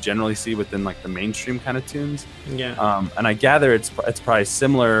what you generally see within like the mainstream kind of tunes. Yeah. And I gather it's probably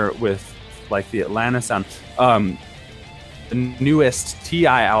similar with like the Atlanta sound. The newest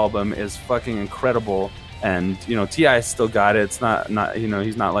T.I. album is fucking incredible, and you know T.I. still got it. It's not you know,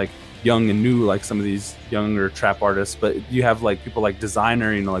 he's not like young and new like some of these younger trap artists, but you have like people like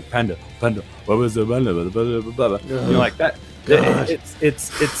Designer, you know, like Panda, what was it, blah, blah, blah, blah, blah. You know, like that.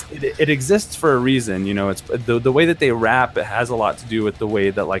 It exists for a reason, you know. It's the way that they rap. It has a lot to do with the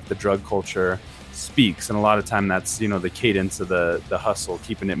way that like the drug culture speaks, and a lot of time that's, you know, the cadence of the hustle,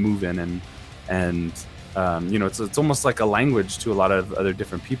 keeping it moving, and you know, it's almost like a language to a lot of other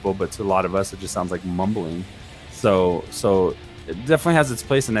different people, but to a lot of us it just sounds like mumbling. So it definitely has its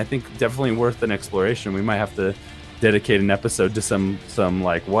place, and I think definitely worth an exploration. We might have to dedicate an episode to some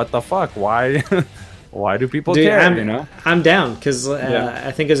like, what the fuck, why why do people care? You know, I'm down because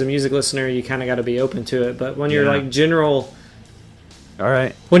I think as a music listener, you kind of got to be open to it. But when you're like general, all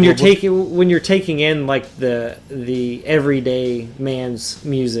right, when you're taking in like the everyday man's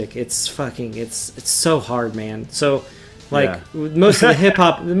music, it's so hard, man. So like most of the hip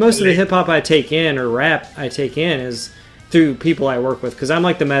hop I take in, or rap I take in, is through people I work with, because I'm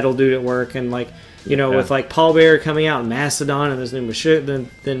like the metal dude at work, and like you know, with like Paul Bearer coming out in Mastodon and there's new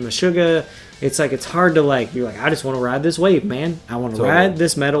Meshuggah, it's like it's hard to like you're like I just want to ride this wave, man. I want to ride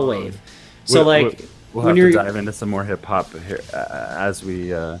this metal wave. So like we'll have to dive into some more hip hop here as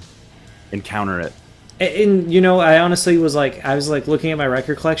we encounter it. And you know, I honestly was like looking at my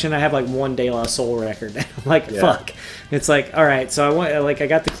record collection. I have like one De La Soul record. I'm like, fuck. It's like, all right. So I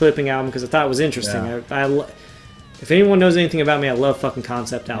got the Clipping album because I thought it was interesting. Yeah. If anyone knows anything about me, I love fucking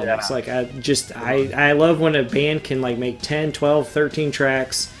concept albums. Yeah. Like I love when a band can like make 10, 12, 13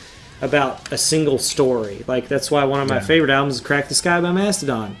 tracks about a single story. Like that's why one of my favorite albums is Crack the Sky by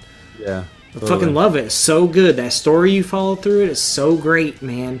Mastodon. Yeah. I fucking love it. It's so good. That story you follow through it is so great,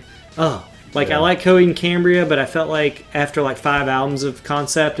 man. Oh. Like I like Coheed and Cambria, but I felt like after like 5 albums of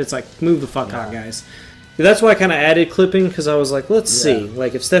concept, it's like move the fuck on, guys. That's why I kind of added Clipping because I was like, let's see.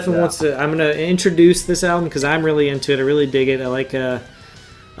 Like if Stefan wants to, I'm gonna introduce this album because I'm really into it. I really dig it. I like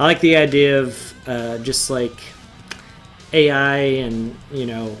the idea of just like AI and you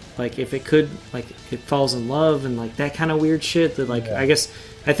know like if it could like it falls in love and like that kind of weird shit that like I guess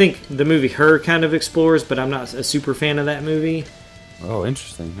I think the movie Her kind of explores, but I'm not a super fan of that movie. Oh,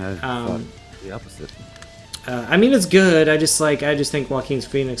 interesting. I thought the opposite. I mean, it's good. I just think Joaquin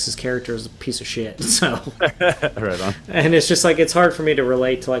Phoenix's character is a piece of shit. So, right on. And it's just like it's hard for me to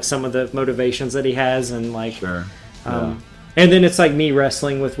relate to like some of the motivations that he has, and like, and then it's like me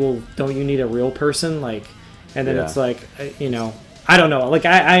wrestling with, well, don't you need a real person? Like, and then it's like, you know, I don't know. Like,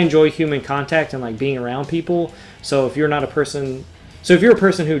 I enjoy human contact and like being around people. So if you're not a person, so if you're a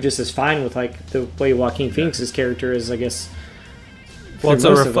person who just is fine with like the way Joaquin Phoenix's character is, I guess. Well, it's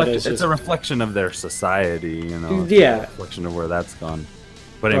a reflection of their society, you know. Yeah. It's a reflection of where that's gone.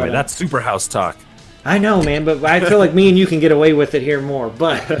 But anyway, that's super house talk. I know, man, but I feel like me and you can get away with it here more.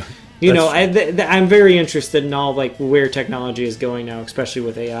 But, you know, I'm very interested in all, like, where technology is going now, especially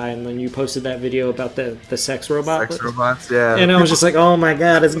with AI. And then you posted that video about the sex robot. Sex robots, yeah. And I was just like, oh, my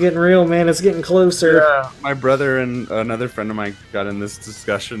God, it's getting real, man. It's getting closer. Yeah, my brother and another friend of mine got in this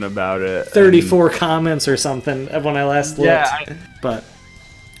discussion about it. 34 comments or something when I last looked. But...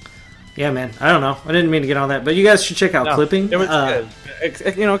 yeah, man. I don't know. I didn't mean to get on that, but you guys should check out Clipping. It was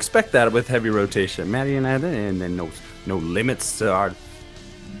good. You know, expect that with heavy rotation. Maddie and I, and then no limits to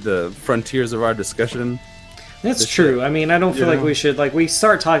the frontiers of our discussion. That's true. I mean, I don't feel like we should we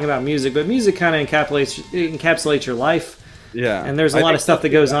start talking about music, but music kind of encapsulates your life. Yeah, and there's a lot of stuff that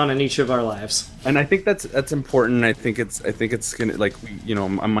goes on in each of our lives. And I think that's important. I think it's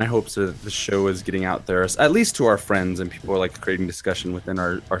gonna my hopes are that the show is getting out there, at least to our friends, and people are like creating discussion within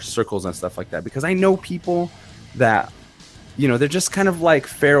our circles and stuff like that. Because I know people that, you know, they're just kind of like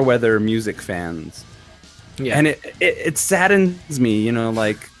fair weather music fans. Yeah, and it saddens me, you know,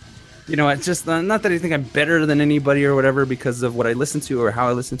 like, you know, it's just not that I think I'm better than anybody or whatever because of what I listen to or how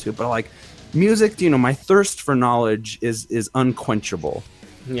I listen to it, but like. Music, you know, my thirst for knowledge is unquenchable,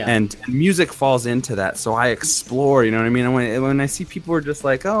 and music falls into that. So I explore, you know what I mean. And when I see people are just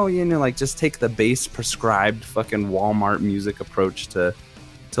like, oh, you know, like just take the base prescribed fucking Walmart music approach to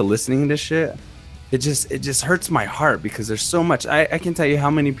listening to shit, it just hurts my heart because there's so much. I can tell you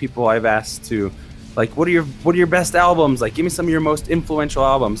how many people I've asked to, like, what are your best albums? Like, give me some of your most influential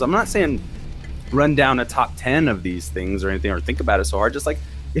albums. I'm not saying run down a top 10 of these things or anything or think about it so hard. Just like.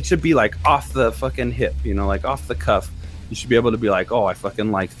 It should be like off the fucking hip, you know, like off the cuff. You should be able to be like, oh, I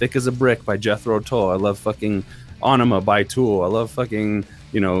fucking like Thick as a Brick by Jethro Tull. I love fucking Anima by Tool. I love fucking,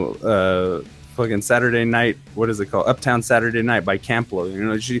 you know, fucking Saturday Night. What is it called? Uptown Saturday Night by Camplo. You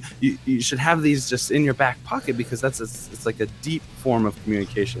know, you should have these just in your back pocket because it's like a deep form of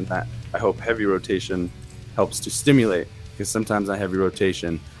communication that I hope heavy rotation helps to stimulate. Because sometimes on heavy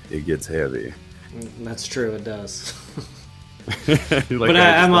rotation, it gets heavy. That's true. It does. But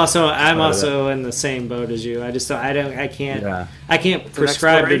I'm also in the same boat as you. I can't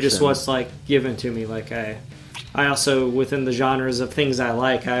prescribe to just what's like given to me. Like I also within the genres of things I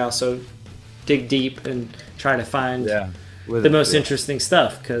like, I also dig deep and try to find the most interesting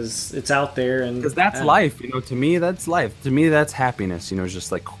stuff because it's out there and because that's life. You know, to me that's life. To me that's happiness. You know,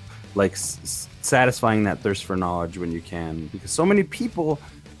 just like satisfying that thirst for knowledge when you can. Because so many people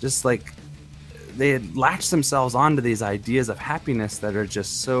just like. They latch themselves onto these ideas of happiness that are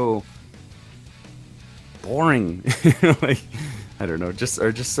just so boring, like I don't know, just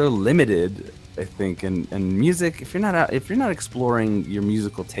so limited. I think, and music. If you're not exploring your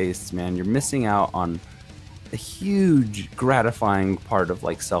musical tastes, man, you're missing out on a huge, gratifying part of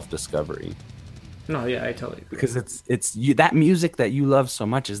like self-discovery. No, yeah, I totally agree. Because it's you, that music that you love so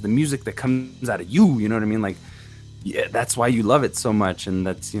much is the music that comes out of you. You know what I mean? Like, yeah, that's why you love it so much, and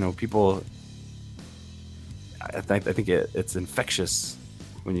that's, you know, people. I think it's infectious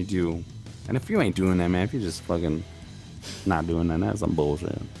when you do And if you ain't doing that, man, if you're just fucking not doing that, that's some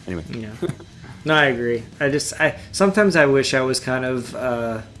bullshit. Anyway. Yeah. No, I agree. Sometimes I wish I was kind of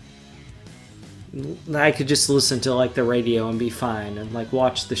I could just listen to like the radio and be fine, and like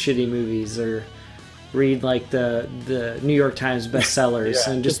watch the shitty movies or read like the New York Times bestsellers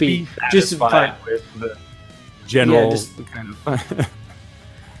and just be fine with the general kind of.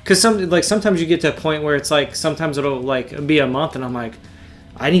 Because sometimes you get to a point where it's like sometimes it'll like be a month and I'm like,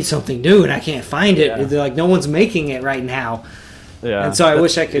 I need something new and I can't find it. Yeah. They're like, no one's making it right now. Yeah. And so I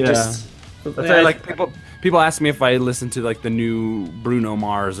wish I could just. Like people ask me if I listen to like the new Bruno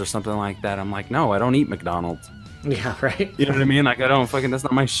Mars or something like that. I'm like, no, I don't eat McDonald's. Yeah, right. You know what I mean? Like I don't fucking. That's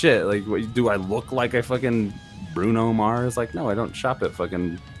not my shit. Like, what do I look like? I fucking Bruno Mars? Like, no, I don't shop at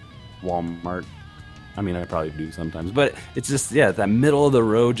fucking Walmart. I mean, I probably do sometimes, but it's just, that middle of the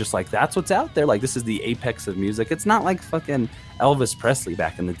road, just like, that's what's out there. Like, this is the apex of music. It's not like fucking Elvis Presley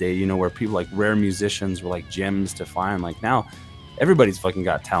back in the day, you know, where people, like, rare musicians were, like, gems to find. Like, now, everybody's fucking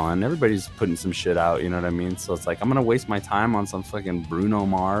got talent. Everybody's putting some shit out, you know what I mean? So it's like, I'm gonna waste my time on some fucking Bruno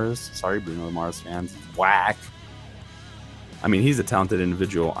Mars. Sorry, Bruno Mars fans. Whack. I mean, he's a talented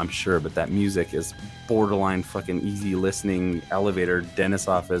individual, I'm sure, but that music is borderline fucking easy listening, elevator, dentist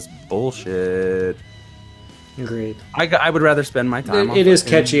office bullshit. Agreed. I would rather spend my time on it is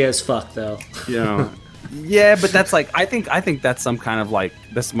catchy as fuck, though. You know. Yeah, but that's like, I think that's some kind of like,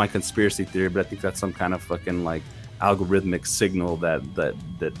 that's my conspiracy theory, but I think that's some kind of fucking like algorithmic signal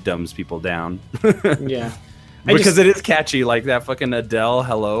that dumbs people down. Yeah. Because it is catchy, like that fucking Adele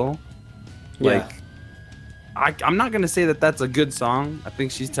Hello. Like, yeah. I'm not going to say that that's a good song. I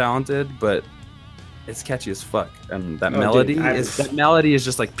think she's talented, but it's catchy as fuck, and that melody is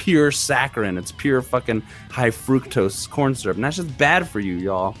just like pure saccharin. It's pure fucking high fructose corn syrup, and that's just bad for you,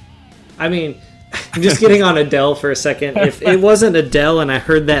 y'all. I mean, just getting on Adele for a second. If it wasn't Adele and I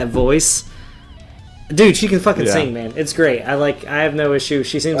heard that voice, dude, she can fucking sing, man. It's great. I have no issue.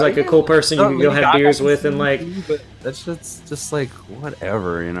 She seems like a cool person you can go have beers with, and like. But that's just like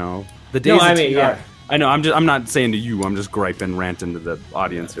whatever, you know. The days. No, I mean, I know. I'm not saying to you. I'm just griping, ranting to the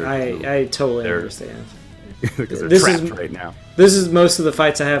audience here. I totally understand. Because they're trapped right now. This is most of the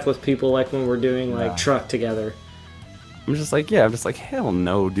fights I have with people, like when we're doing like truck together. I'm just like, hell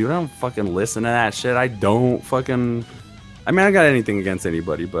no, dude. I don't fucking listen to that shit. I don't fucking. I mean, I got anything against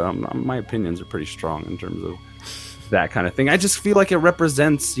anybody, but my opinions are pretty strong in terms of that kind of thing. I just feel like it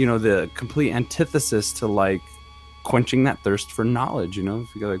represents, you know, the complete antithesis to like quenching that thirst for knowledge, you know.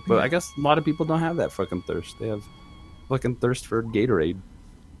 But I guess a lot of people don't have that fucking thirst. They have fucking thirst for Gatorade.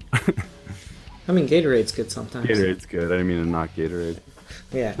 I mean, Gatorade's good sometimes. Gatorade's good. I didn't mean to knock Gatorade.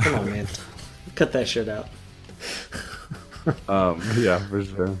 Yeah, come on, man. Cut that shit out. Yeah, for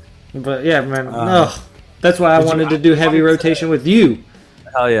sure. But yeah, man. That's why I wanted to do heavy rotation with you.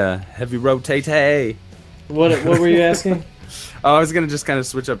 Hell yeah, heavy rotate. Hey. What were you asking? I was going to just kind of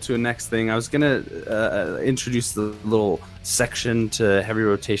switch up to a next thing. I was going to introduce the little section to heavy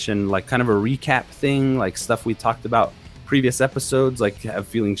rotation, like kind of a recap thing, like stuff we talked about previous episodes, like have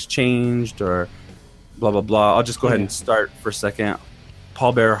feelings changed or blah, blah, blah. I'll just go ahead and start for a second.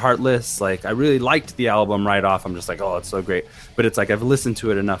 Paul Bearer Heartless, like I really liked the album right off. I'm just like, oh, it's so great. But it's like I've listened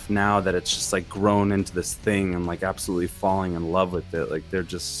to it enough now that it's just like grown into this thing. I'm like absolutely falling in love with it. Like they're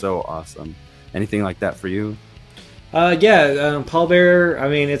just so awesome. Anything like that for you? Paul Bearer, I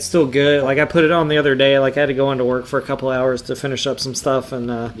mean, it's still good. Like, I put it on the other day. Like, I had to go into work for a couple hours to finish up some stuff.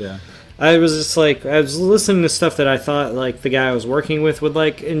 And, I was just, like, I was listening to stuff that I thought, like, the guy I was working with would,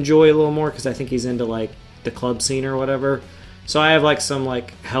 like, enjoy a little more. Because I think he's into, like, the club scene or whatever. So I have, like, some,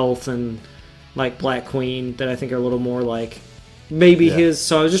 like, Health and, like, Black Queen that I think are a little more, like, maybe his.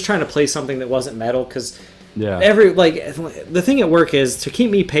 So I was just trying to play something that wasn't metal. Because... yeah. The thing at work is to keep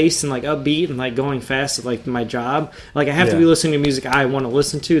me paced and like upbeat and like going fast at like my job. Like I have to be listening to music I want to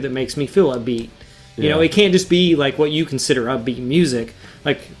listen to that makes me feel upbeat. You know, it can't just be like what you consider upbeat music.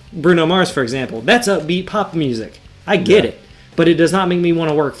 Like Bruno Mars, for example, that's upbeat pop music. I get it, but it does not make me want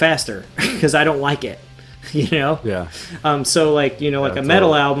to work faster because I don't like it. You know. Yeah. So like like a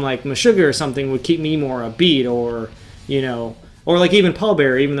metal album like MESHUGGAH or something would keep me more upbeat, or or like even Paul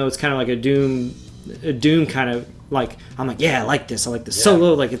Bearer, even though it's kind of like a doom kind of like, I'm like, I like this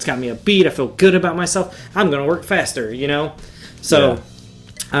solo, like it's got me a beat, I feel good about myself, I'm gonna work faster, so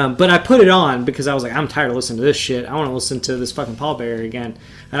but I put it on because I was like, I'm tired of listening to this shit, I want to listen to this fucking Paul Bearer again,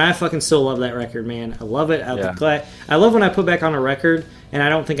 and I fucking still love that record, man. I love it. I love when I put back on a record and I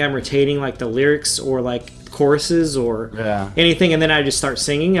don't think I'm retaining like the lyrics or like choruses or anything, and then I just start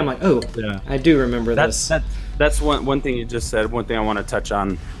singing. I'm like, I do remember this. That's one thing you just said. One thing I want to touch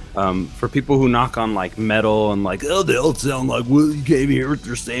on. For people who knock on like metal and like, oh, they all sound like, well, you can't even hear what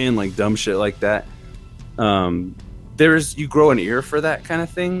they're saying, like dumb shit like that. You grow an ear for that kind of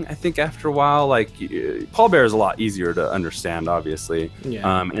thing. I think after a while, like Paul Bear is a lot easier to understand, obviously.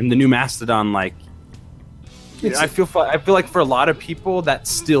 Yeah. And the new Mastodon, like, I feel like for a lot of people that's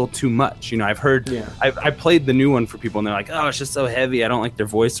still too much. You know, I've heard, I played the new one for people and they're like, oh, it's just so heavy. I don't like their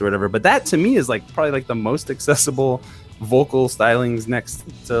voice or whatever. But that to me is like probably like the most accessible vocal stylings next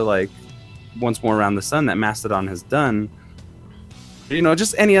to like Once More Around the Sun that Mastodon has done. You know,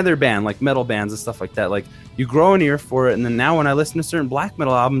 just any other band, like metal bands and stuff like that. Like, you grow an ear for it, and then now when I listen to certain black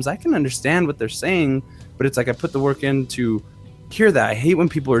metal albums, I can understand what they're saying, but it's like I put the work in to hear that. I hate when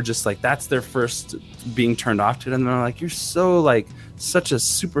people are just like, that's their first being turned off to it, and they're like, you're so like such a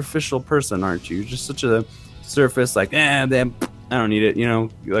superficial person, aren't you? You're just such a surface, like, then I don't need it, you know,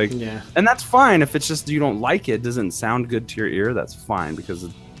 like, and that's fine if it's just you don't like it, doesn't sound good to your ear, that's fine, because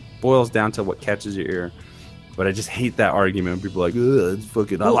it boils down to what catches your ear. But I just hate that argument when people are like, ugh, it's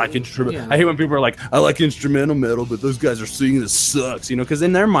fucking, I like instrumental. I hate when people are like, I like instrumental metal, but those guys are singing, this sucks, you know, because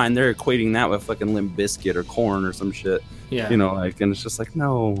in their mind, they're equating that with fucking Limp Bizkit or Korn or some shit. Yeah. You know, like, and it's just like,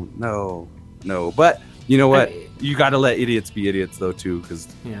 no. But you know what? You got to let idiots be idiots, though, too, because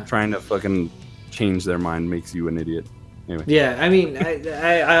trying to fucking change their mind makes you an idiot. Anyway. Yeah, I mean,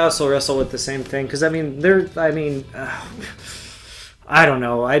 I also wrestle with the same thing, because, I mean, I don't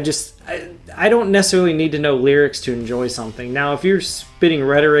know. I don't necessarily need to know lyrics to enjoy something. Now, if you're spitting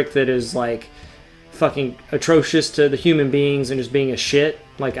rhetoric that is like fucking atrocious to the human beings and just being a shit,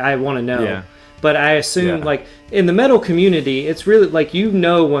 like, I want to know. Yeah. But I assume like in the metal community, it's really like, you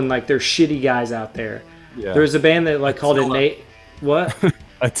know, when like there's shitty guys out there. Yeah. There was a band that like called it what?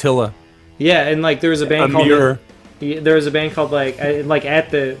 Attila. Yeah, and like there was a band called there was a band called like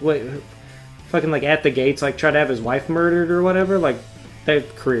at the fucking like At the Gates, like try to have his wife murdered or whatever, like. Their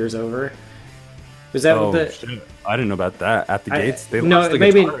career's over. Was that what the? Shit. I didn't know about that. At the Gates, they lost the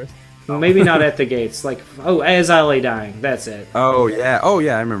guitarist. Maybe not At the Gates. Like, As I Lay Dying. That's it. Oh yeah,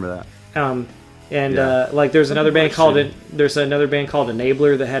 I remember that. Like there's another band called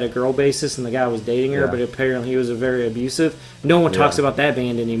Enabler that had a girl bassist and the guy was dating her, but apparently he was very abusive. No one talks about that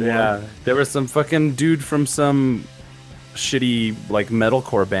band anymore. Yeah, there was some fucking dude from some shitty like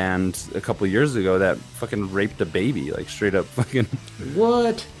metalcore band a couple of years ago that fucking raped a baby, like straight up fucking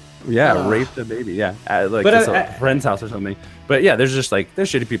what? Yeah, raped a baby. Yeah, at like a friend's house or something. But yeah, there's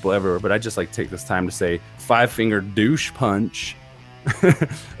shitty people everywhere. But I just like take this time to say Five Finger Douche Punch,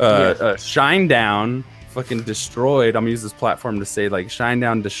 Shine Down, fucking destroyed. I'm gonna use this platform to say like Shine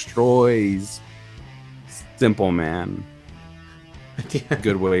Down destroys Simple Man.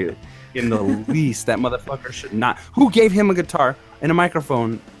 Good way. In the least, that motherfucker should not. Who gave him a guitar and a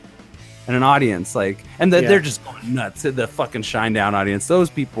microphone and an audience? Like, and they're just going nuts. The fucking Shine Down audience. Those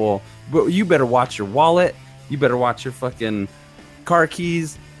people. You better watch your wallet. You better watch your fucking car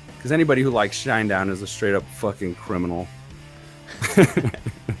keys, because anybody who likes Shine Down is a straight up fucking criminal.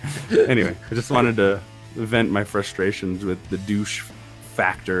 Anyway, I just wanted to vent my frustrations with the douche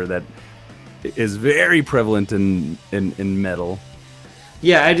factor that is very prevalent in metal.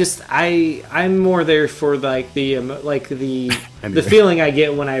 Yeah, I'm more there for like the the feeling I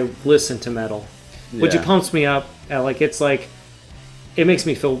get when I listen to metal, which it pumps me up. It makes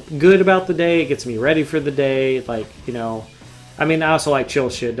me feel good about the day. It gets me ready for the day. Like, you know, I mean, I also like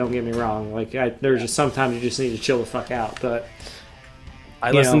chill shit. Don't get me wrong. Like, there's just sometimes you just need to chill the fuck out. But I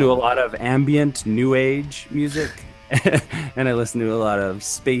listen to a lot of ambient new age music, and I listen to a lot of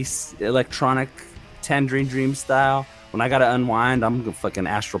space electronic Tangerine Dream style. When I gotta unwind, I'm gonna fucking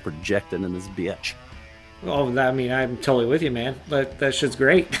astral project into this bitch. Oh, I mean, I'm totally with you, man. That shit's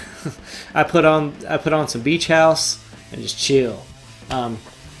great. I put on some Beach House and just chill.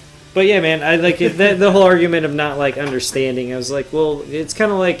 But yeah, man, I like it, the whole argument of not like understanding. I was like, well, it's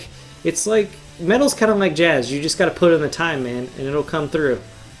like metal's kind of like jazz. You just got to put in the time, man, and it'll come through.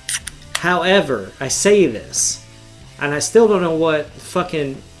 However, I say this, and I still don't know what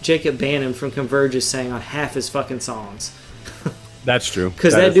fucking Jacob Bannon from Converge is saying on half his fucking songs. That's true.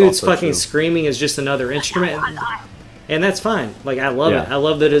 Because that dude's fucking screaming is just another instrument, and that's fine. Like, I love it. I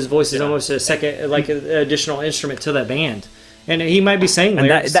love that his voice is almost a second, like an additional instrument to that band, and he might be saying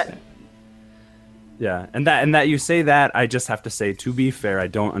lyrics. And that you say that, I just have to say, to be fair, I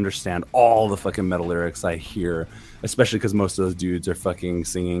don't understand all the fucking metal lyrics I hear, especially because most of those dudes are fucking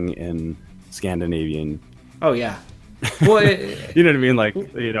singing in Scandinavian. Oh yeah. Well, you know what I mean? Like,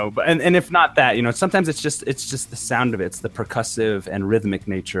 you know, but and if not that, you know, sometimes it's just the sound of it. It's the percussive and rhythmic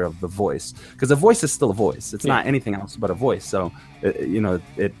nature of the voice, because a voice is still a voice. It's not anything else but a voice. So, you know,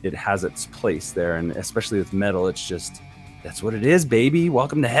 it has its place there, and especially with metal, it's just that's what it is, baby.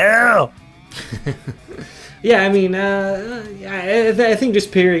 Welcome to hell. Yeah, I mean, I think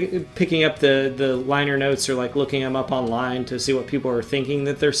just picking up the liner notes or like looking them up online to see what people are thinking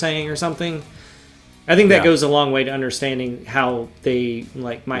that they're saying or something. I think that goes a long way to understanding how they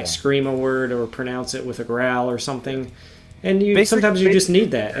like might scream a word or pronounce it with a growl or something. And sometimes you just need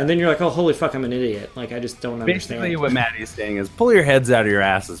that, and then you're like, "Oh, holy fuck, I'm an idiot!" Like I just don't understand. Basically, what Maddie's saying is, pull your heads out of your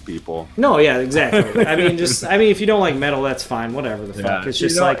asses, people. No, yeah, exactly. I mean, if you don't like metal, that's fine. Whatever the fuck. It's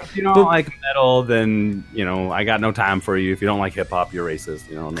just like if you don't like metal, then you know I got no time for you. If you don't like hip hop, you're racist.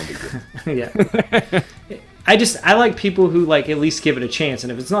 You know, no big deal. Yeah. I like people who like at least give it a chance,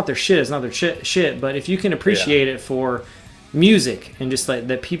 and if it's not their shit, it's not their shit. But if you can appreciate it for music and just like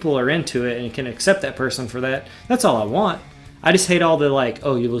that people are into it and can accept that person for that, that's all I want. I just hate all the like,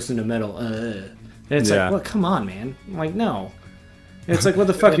 oh, you listen to metal, and it's like, well, come on, man. I'm like, no. And it's like, what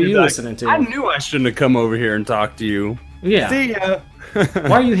the fuck are you listening to? I knew I shouldn't have come over here and talked to you. Yeah. See ya.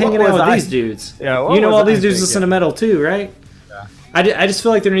 Why are you hanging out with these dudes? Yeah, you know, all these dudes listen to metal too, right? Yeah. I just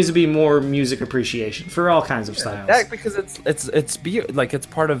feel like there needs to be more music appreciation for all kinds of styles. That, because it's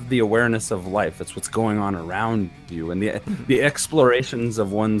part of the awareness of life. It's what's going on around you, and the explorations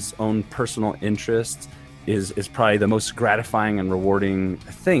of one's own personal interests is probably the most gratifying and rewarding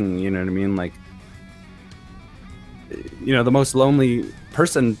thing. You know what I mean? Like, you know, the most lonely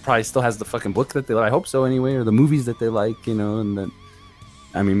person probably still has the fucking book that they like. I hope so anyway, or the movies that they like, you know. And then,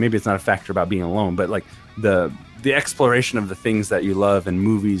 I mean, maybe it's not a factor about being alone, but like the exploration of the things that you love in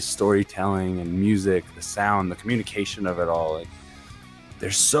movies, storytelling, and music, the sound, the communication of it all. Like,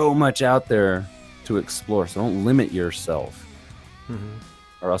 there's so much out there to explore. So don't limit yourself. Mm-hmm.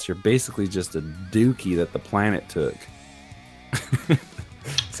 Or else you're basically just a dookie that the planet took.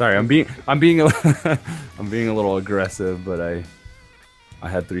 Sorry, I'm being a little aggressive, but I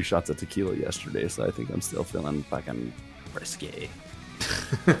had 3 shots of tequila yesterday, so I think I'm still feeling fucking risky.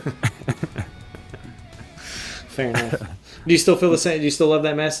 Fair enough. Do you still feel the same? Do you still love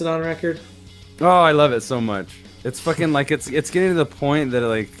that Mastodon record? Oh, I love it so much. It's fucking like it's getting to the point that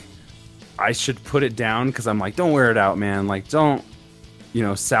like I should put it down, because I'm like, don't wear it out, man. Like, don't, you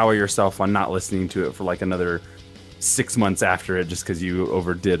know, sour yourself on not listening to it for like another 6 months after it just because you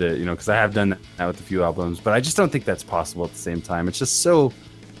overdid it, you know, because I have done that with a few albums, but I just don't think that's possible at the same time. It's just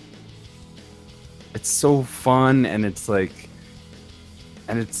it's so fun, and it's like,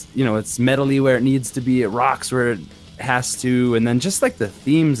 and it's, you know, it's metally where it needs to be, it rocks where it has to, and then just like the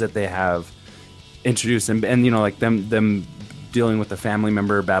themes that they have introduced, and you know, like them dealing with a family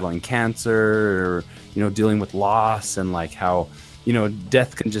member battling cancer, or, you know, dealing with loss, and like how, you know,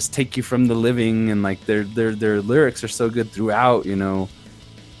 death can just take you from the living, and like their lyrics are so good throughout, you know.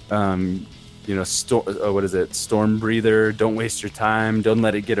 You know, what is it? Storm breather, don't waste your time, don't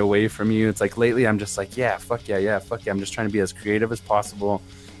let it get away from you. It's like lately I'm just like, fuck yeah. I'm just trying to be as creative as possible,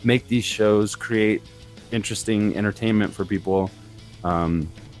 make these shows, create interesting entertainment for people,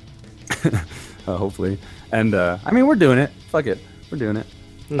 hopefully. And I mean, we're doing it. Fuck it, we're doing it.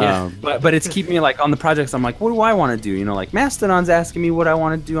 Yeah. But it's keeping me like on the projects. I'm like, what do I want to do? You know, like Mastodon's asking me what I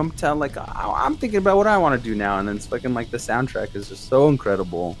want to do. I'm thinking about what I want to do now. And then it's fucking like the soundtrack is just so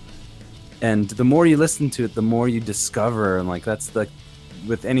incredible. And the more you listen to it, the more you discover. And like, that's the,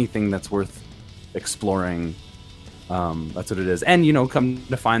 with anything that's worth exploring, that's what it is. And, you know, come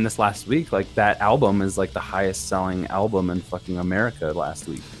to find this last week, like that album is like the highest selling album in fucking America last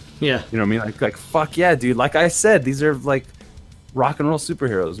week. Yeah. You know what I mean? Like fuck yeah, dude. Like I said, these are like rock and roll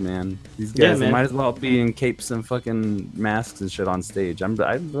superheroes, man. These guys, they might as well be in capes and fucking masks and shit on stage. I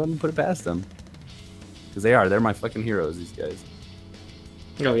wouldn't put it past them, because they're my fucking heroes, these guys.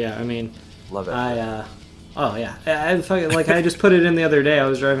 Oh yeah, I mean, love it. I just put it in the other day. I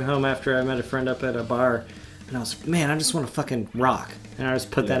was driving home after I met a friend up at a bar, and I was, man, I just want to fucking rock. And I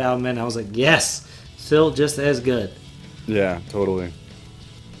just put that album in. I was like, yes, still just as good. Yeah, totally.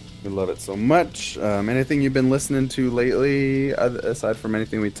 We love it so much. Anything you've been listening to lately, aside from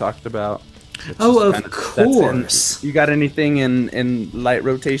anything we talked about? Of course. You got anything in light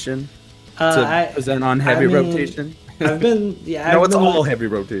rotation to present on heavy rotation? I've been, it's all heavy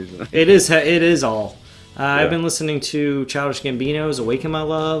rotation. It is all. I've been listening to Childish Gambino's "Awaken My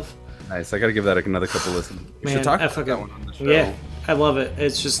Love." Nice. I gotta give that another couple listens. We should talk about that one on the show. Yeah, I love it.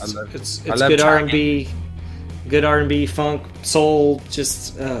 It's just it's good R&B. Good R&B, funk, soul,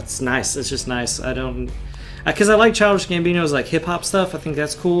 just it's nice. It's just nice. Because I like Childish Gambino's like hip hop stuff. I think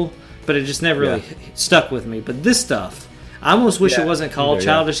that's cool. but it just never really stuck with me. But this stuff, I almost wish it wasn't called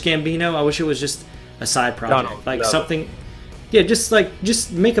Childish Gambino. I wish it was just a side project, like something. Yeah,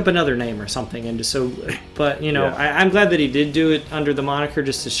 just make up another name or something, and just so. But you know, I'm glad that he did do it under the moniker,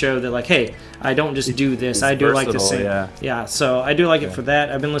 just to show that, like, hey, I don't just do this. I do like to sing. Yeah. So I do like it for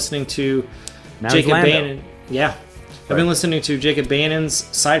that. I've been listening to Jacob Bannon. Yeah, I've been listening to Jacob Bannon's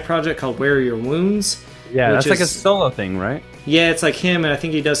side project called "Where Are Your Wounds." Yeah, that's like a solo thing, right? Yeah, it's like him, and I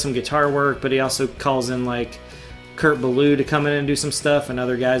think he does some guitar work, but he also calls in like Kurt Ballou to come in and do some stuff, and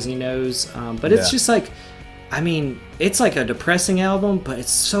other guys he knows. But it's just like. I mean, it's like a depressing album, but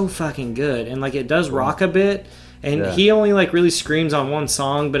it's so fucking good. And like it does rock a bit. And he only like really screams on one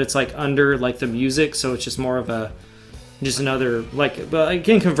song, but it's like under like the music, so it's just more of a just another like, but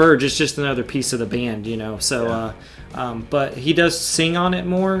again, Converge is just another piece of the band, you know. So but he does sing on it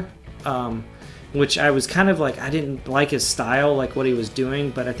more. Which I was kind of like, I didn't like his style, like what he was doing,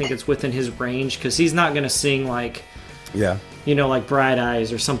 but I think it's within his range, because he's not going to sing like you know, like Bright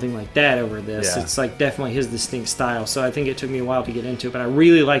Eyes or something like that over this. It's like definitely his distinct style. So I think it took me a while to get into it, but I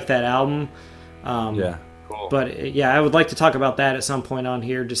really like that album. Cool. But yeah, I would like to talk about that at some point on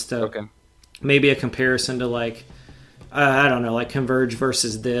here, just to maybe a comparison to like, I don't know, like Converge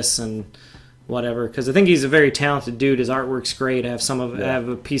versus this and whatever. Because I think he's a very talented dude. His artwork's great. I have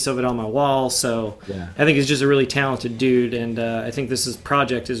a piece of it on my wall. So I think he's just a really talented dude. And I think this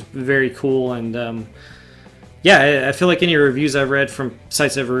project is very cool. And yeah, I feel like any reviews I've read from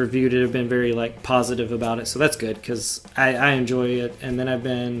sites I've reviewed it have been very like positive about it, so that's good because I enjoy it. And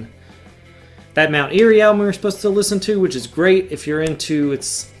then that Mount Eerie album we were supposed to listen to, which is great if you're into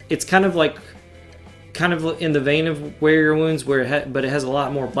it's kind of in the vein of Where Your Wounds, but it has a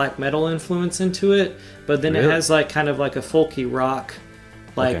lot more black metal influence into it. But then it has like kind of like a folky rock,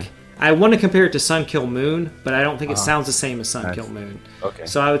 like I want to compare it to Sun Kill Moon, but I don't think it sounds the same as Sun Kill Moon.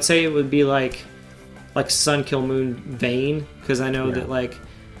 So I would say it would be like Sun Kill Moon vein, because I know that like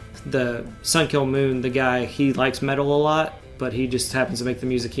the Sun Kill Moon, the guy, he likes metal a lot, but he just happens to make the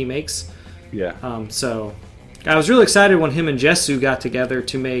music he makes. So I was really excited when him and Jesu got together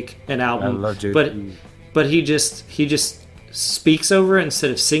to make an album, but he just speaks over it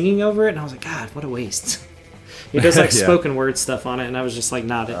instead of singing over it, and I was like, God, what a waste. He does like spoken word stuff on it, and I was just like,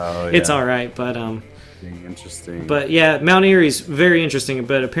 it's all right, but interesting. But yeah, Mount Eerie's very interesting.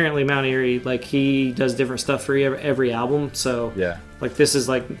 But apparently Mount Eerie, like, he does different stuff for every album. So like this is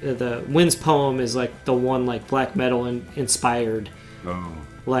like the Wind's Poem is like the one like black metal inspired.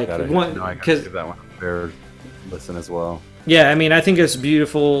 Like I gotta give that one a fair listen as well. Yeah, I mean, I think it's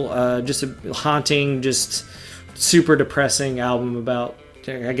beautiful. Just a haunting, just super depressing album about.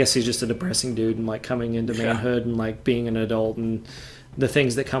 I guess he's just a depressing dude and like coming into manhood and like being an adult and the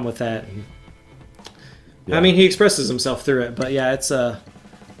things that come with that. I mean, he expresses himself through it, but yeah, it's a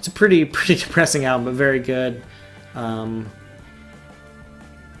pretty depressing album, but very good. I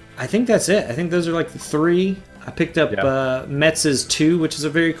think that's it. I think those are like the three. I picked up Metz's 2, which is a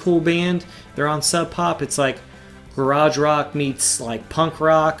very cool band. They're on Sub Pop. It's like garage rock meets like punk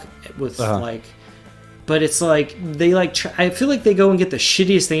rock with like, but it's like they like. I feel like they go and get the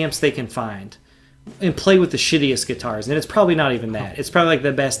shittiest amps they can find and play with the shittiest guitars, and it's probably not even that. It's probably like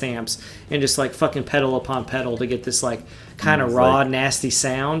the best amps, and just like fucking pedal upon pedal to get this like kind of raw, nasty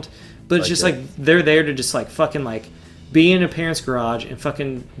sound. But it's just like they're there to just like fucking like be in a parent's garage and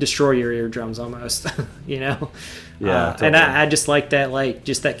fucking destroy your eardrums almost, you know? Totally. And I just like that, like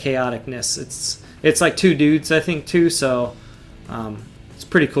just that chaoticness. It's like two dudes, I think, too. So it's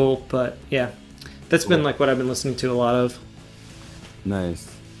pretty cool. But yeah, that's been like what I've been listening to a lot of. Nice.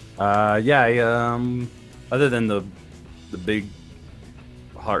 Other than the big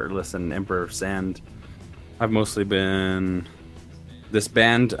Heartless and Emperor of Sand, I've mostly been this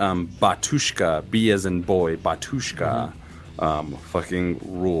band Batushka, B as in boy, Batushka. Fucking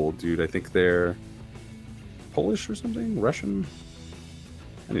rule, dude. I think they're Polish or something, Russian.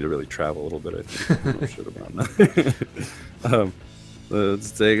 I need to really travel a little bit, I think. I don't know shit about that.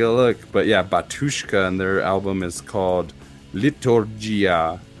 Let's take a look. But yeah, Batushka, and their album is called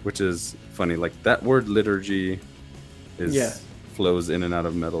Liturgia, which is funny. Like that word liturgy flows in and out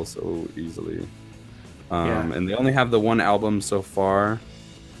of metal so easily. And they only have the one album so far.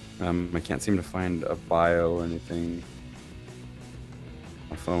 I can't seem to find a bio or anything.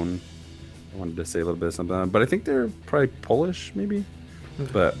 My phone. I wanted to say a little bit of something, but I think they're probably Polish, maybe.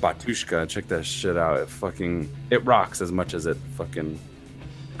 Okay. But Batushka, check that shit out. It rocks as much as it fucking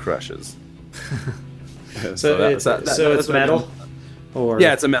crushes. So it's metal? Or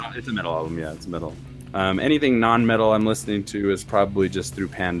yeah, it's a metal album. Yeah, it's metal. Anything non-metal I'm listening to is probably just through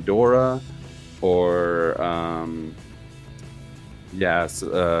Pandora or Yeah,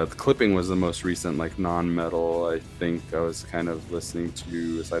 so, the clipping was the most recent, like, non-metal. I think I was kind of listening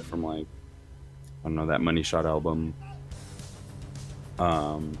to, aside from like, I don't know, that Money Shot album.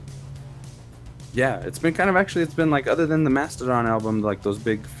 Yeah, it's been kind of it's been like, other than the Mastodon album, like those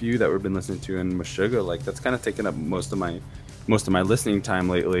big few that we've been listening to in MESHUGGAH, like that's kind of taken up most of my listening time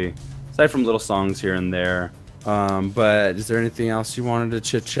lately, aside from little songs here and there. But is there anything else you wanted to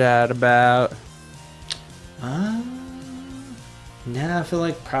chit chat about? No, I feel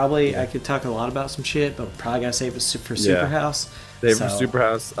like probably I could talk a lot about some shit, but probably gotta save it for Superhouse. Save for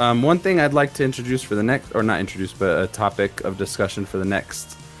Superhouse. One thing I'd like to introduce for the next, or not introduce, but a topic of discussion for the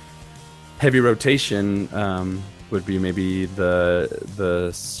next heavy rotation would be maybe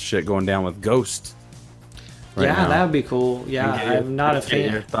the shit going down with Ghost. Right now. That would be cool. Yeah, I'm not a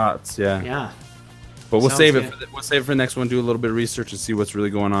fan. Your thoughts, yeah. Yeah. But we'll save it. We'll save it for the next one. Do a little bit of research and see what's really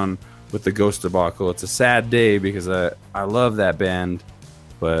going on with the Ghost debacle. It's a sad day because I love that band,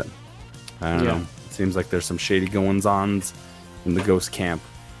 but I don't know. It seems like there's some shady goings-ons in the Ghost camp.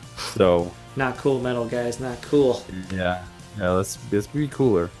 So not cool, metal guys. Not cool. Yeah. Let's be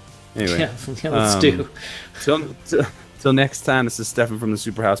cooler. Anyway, let's do. Till next time. This is Stefan from the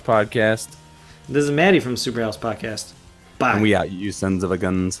Superhouse Podcast. This is Maddie from the Superhouse Podcast. Bye. And we out, you sons of a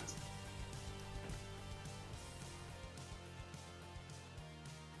guns.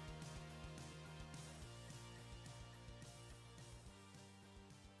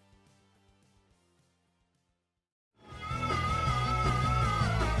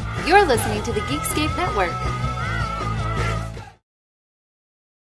 You're listening to the Geekscape Network.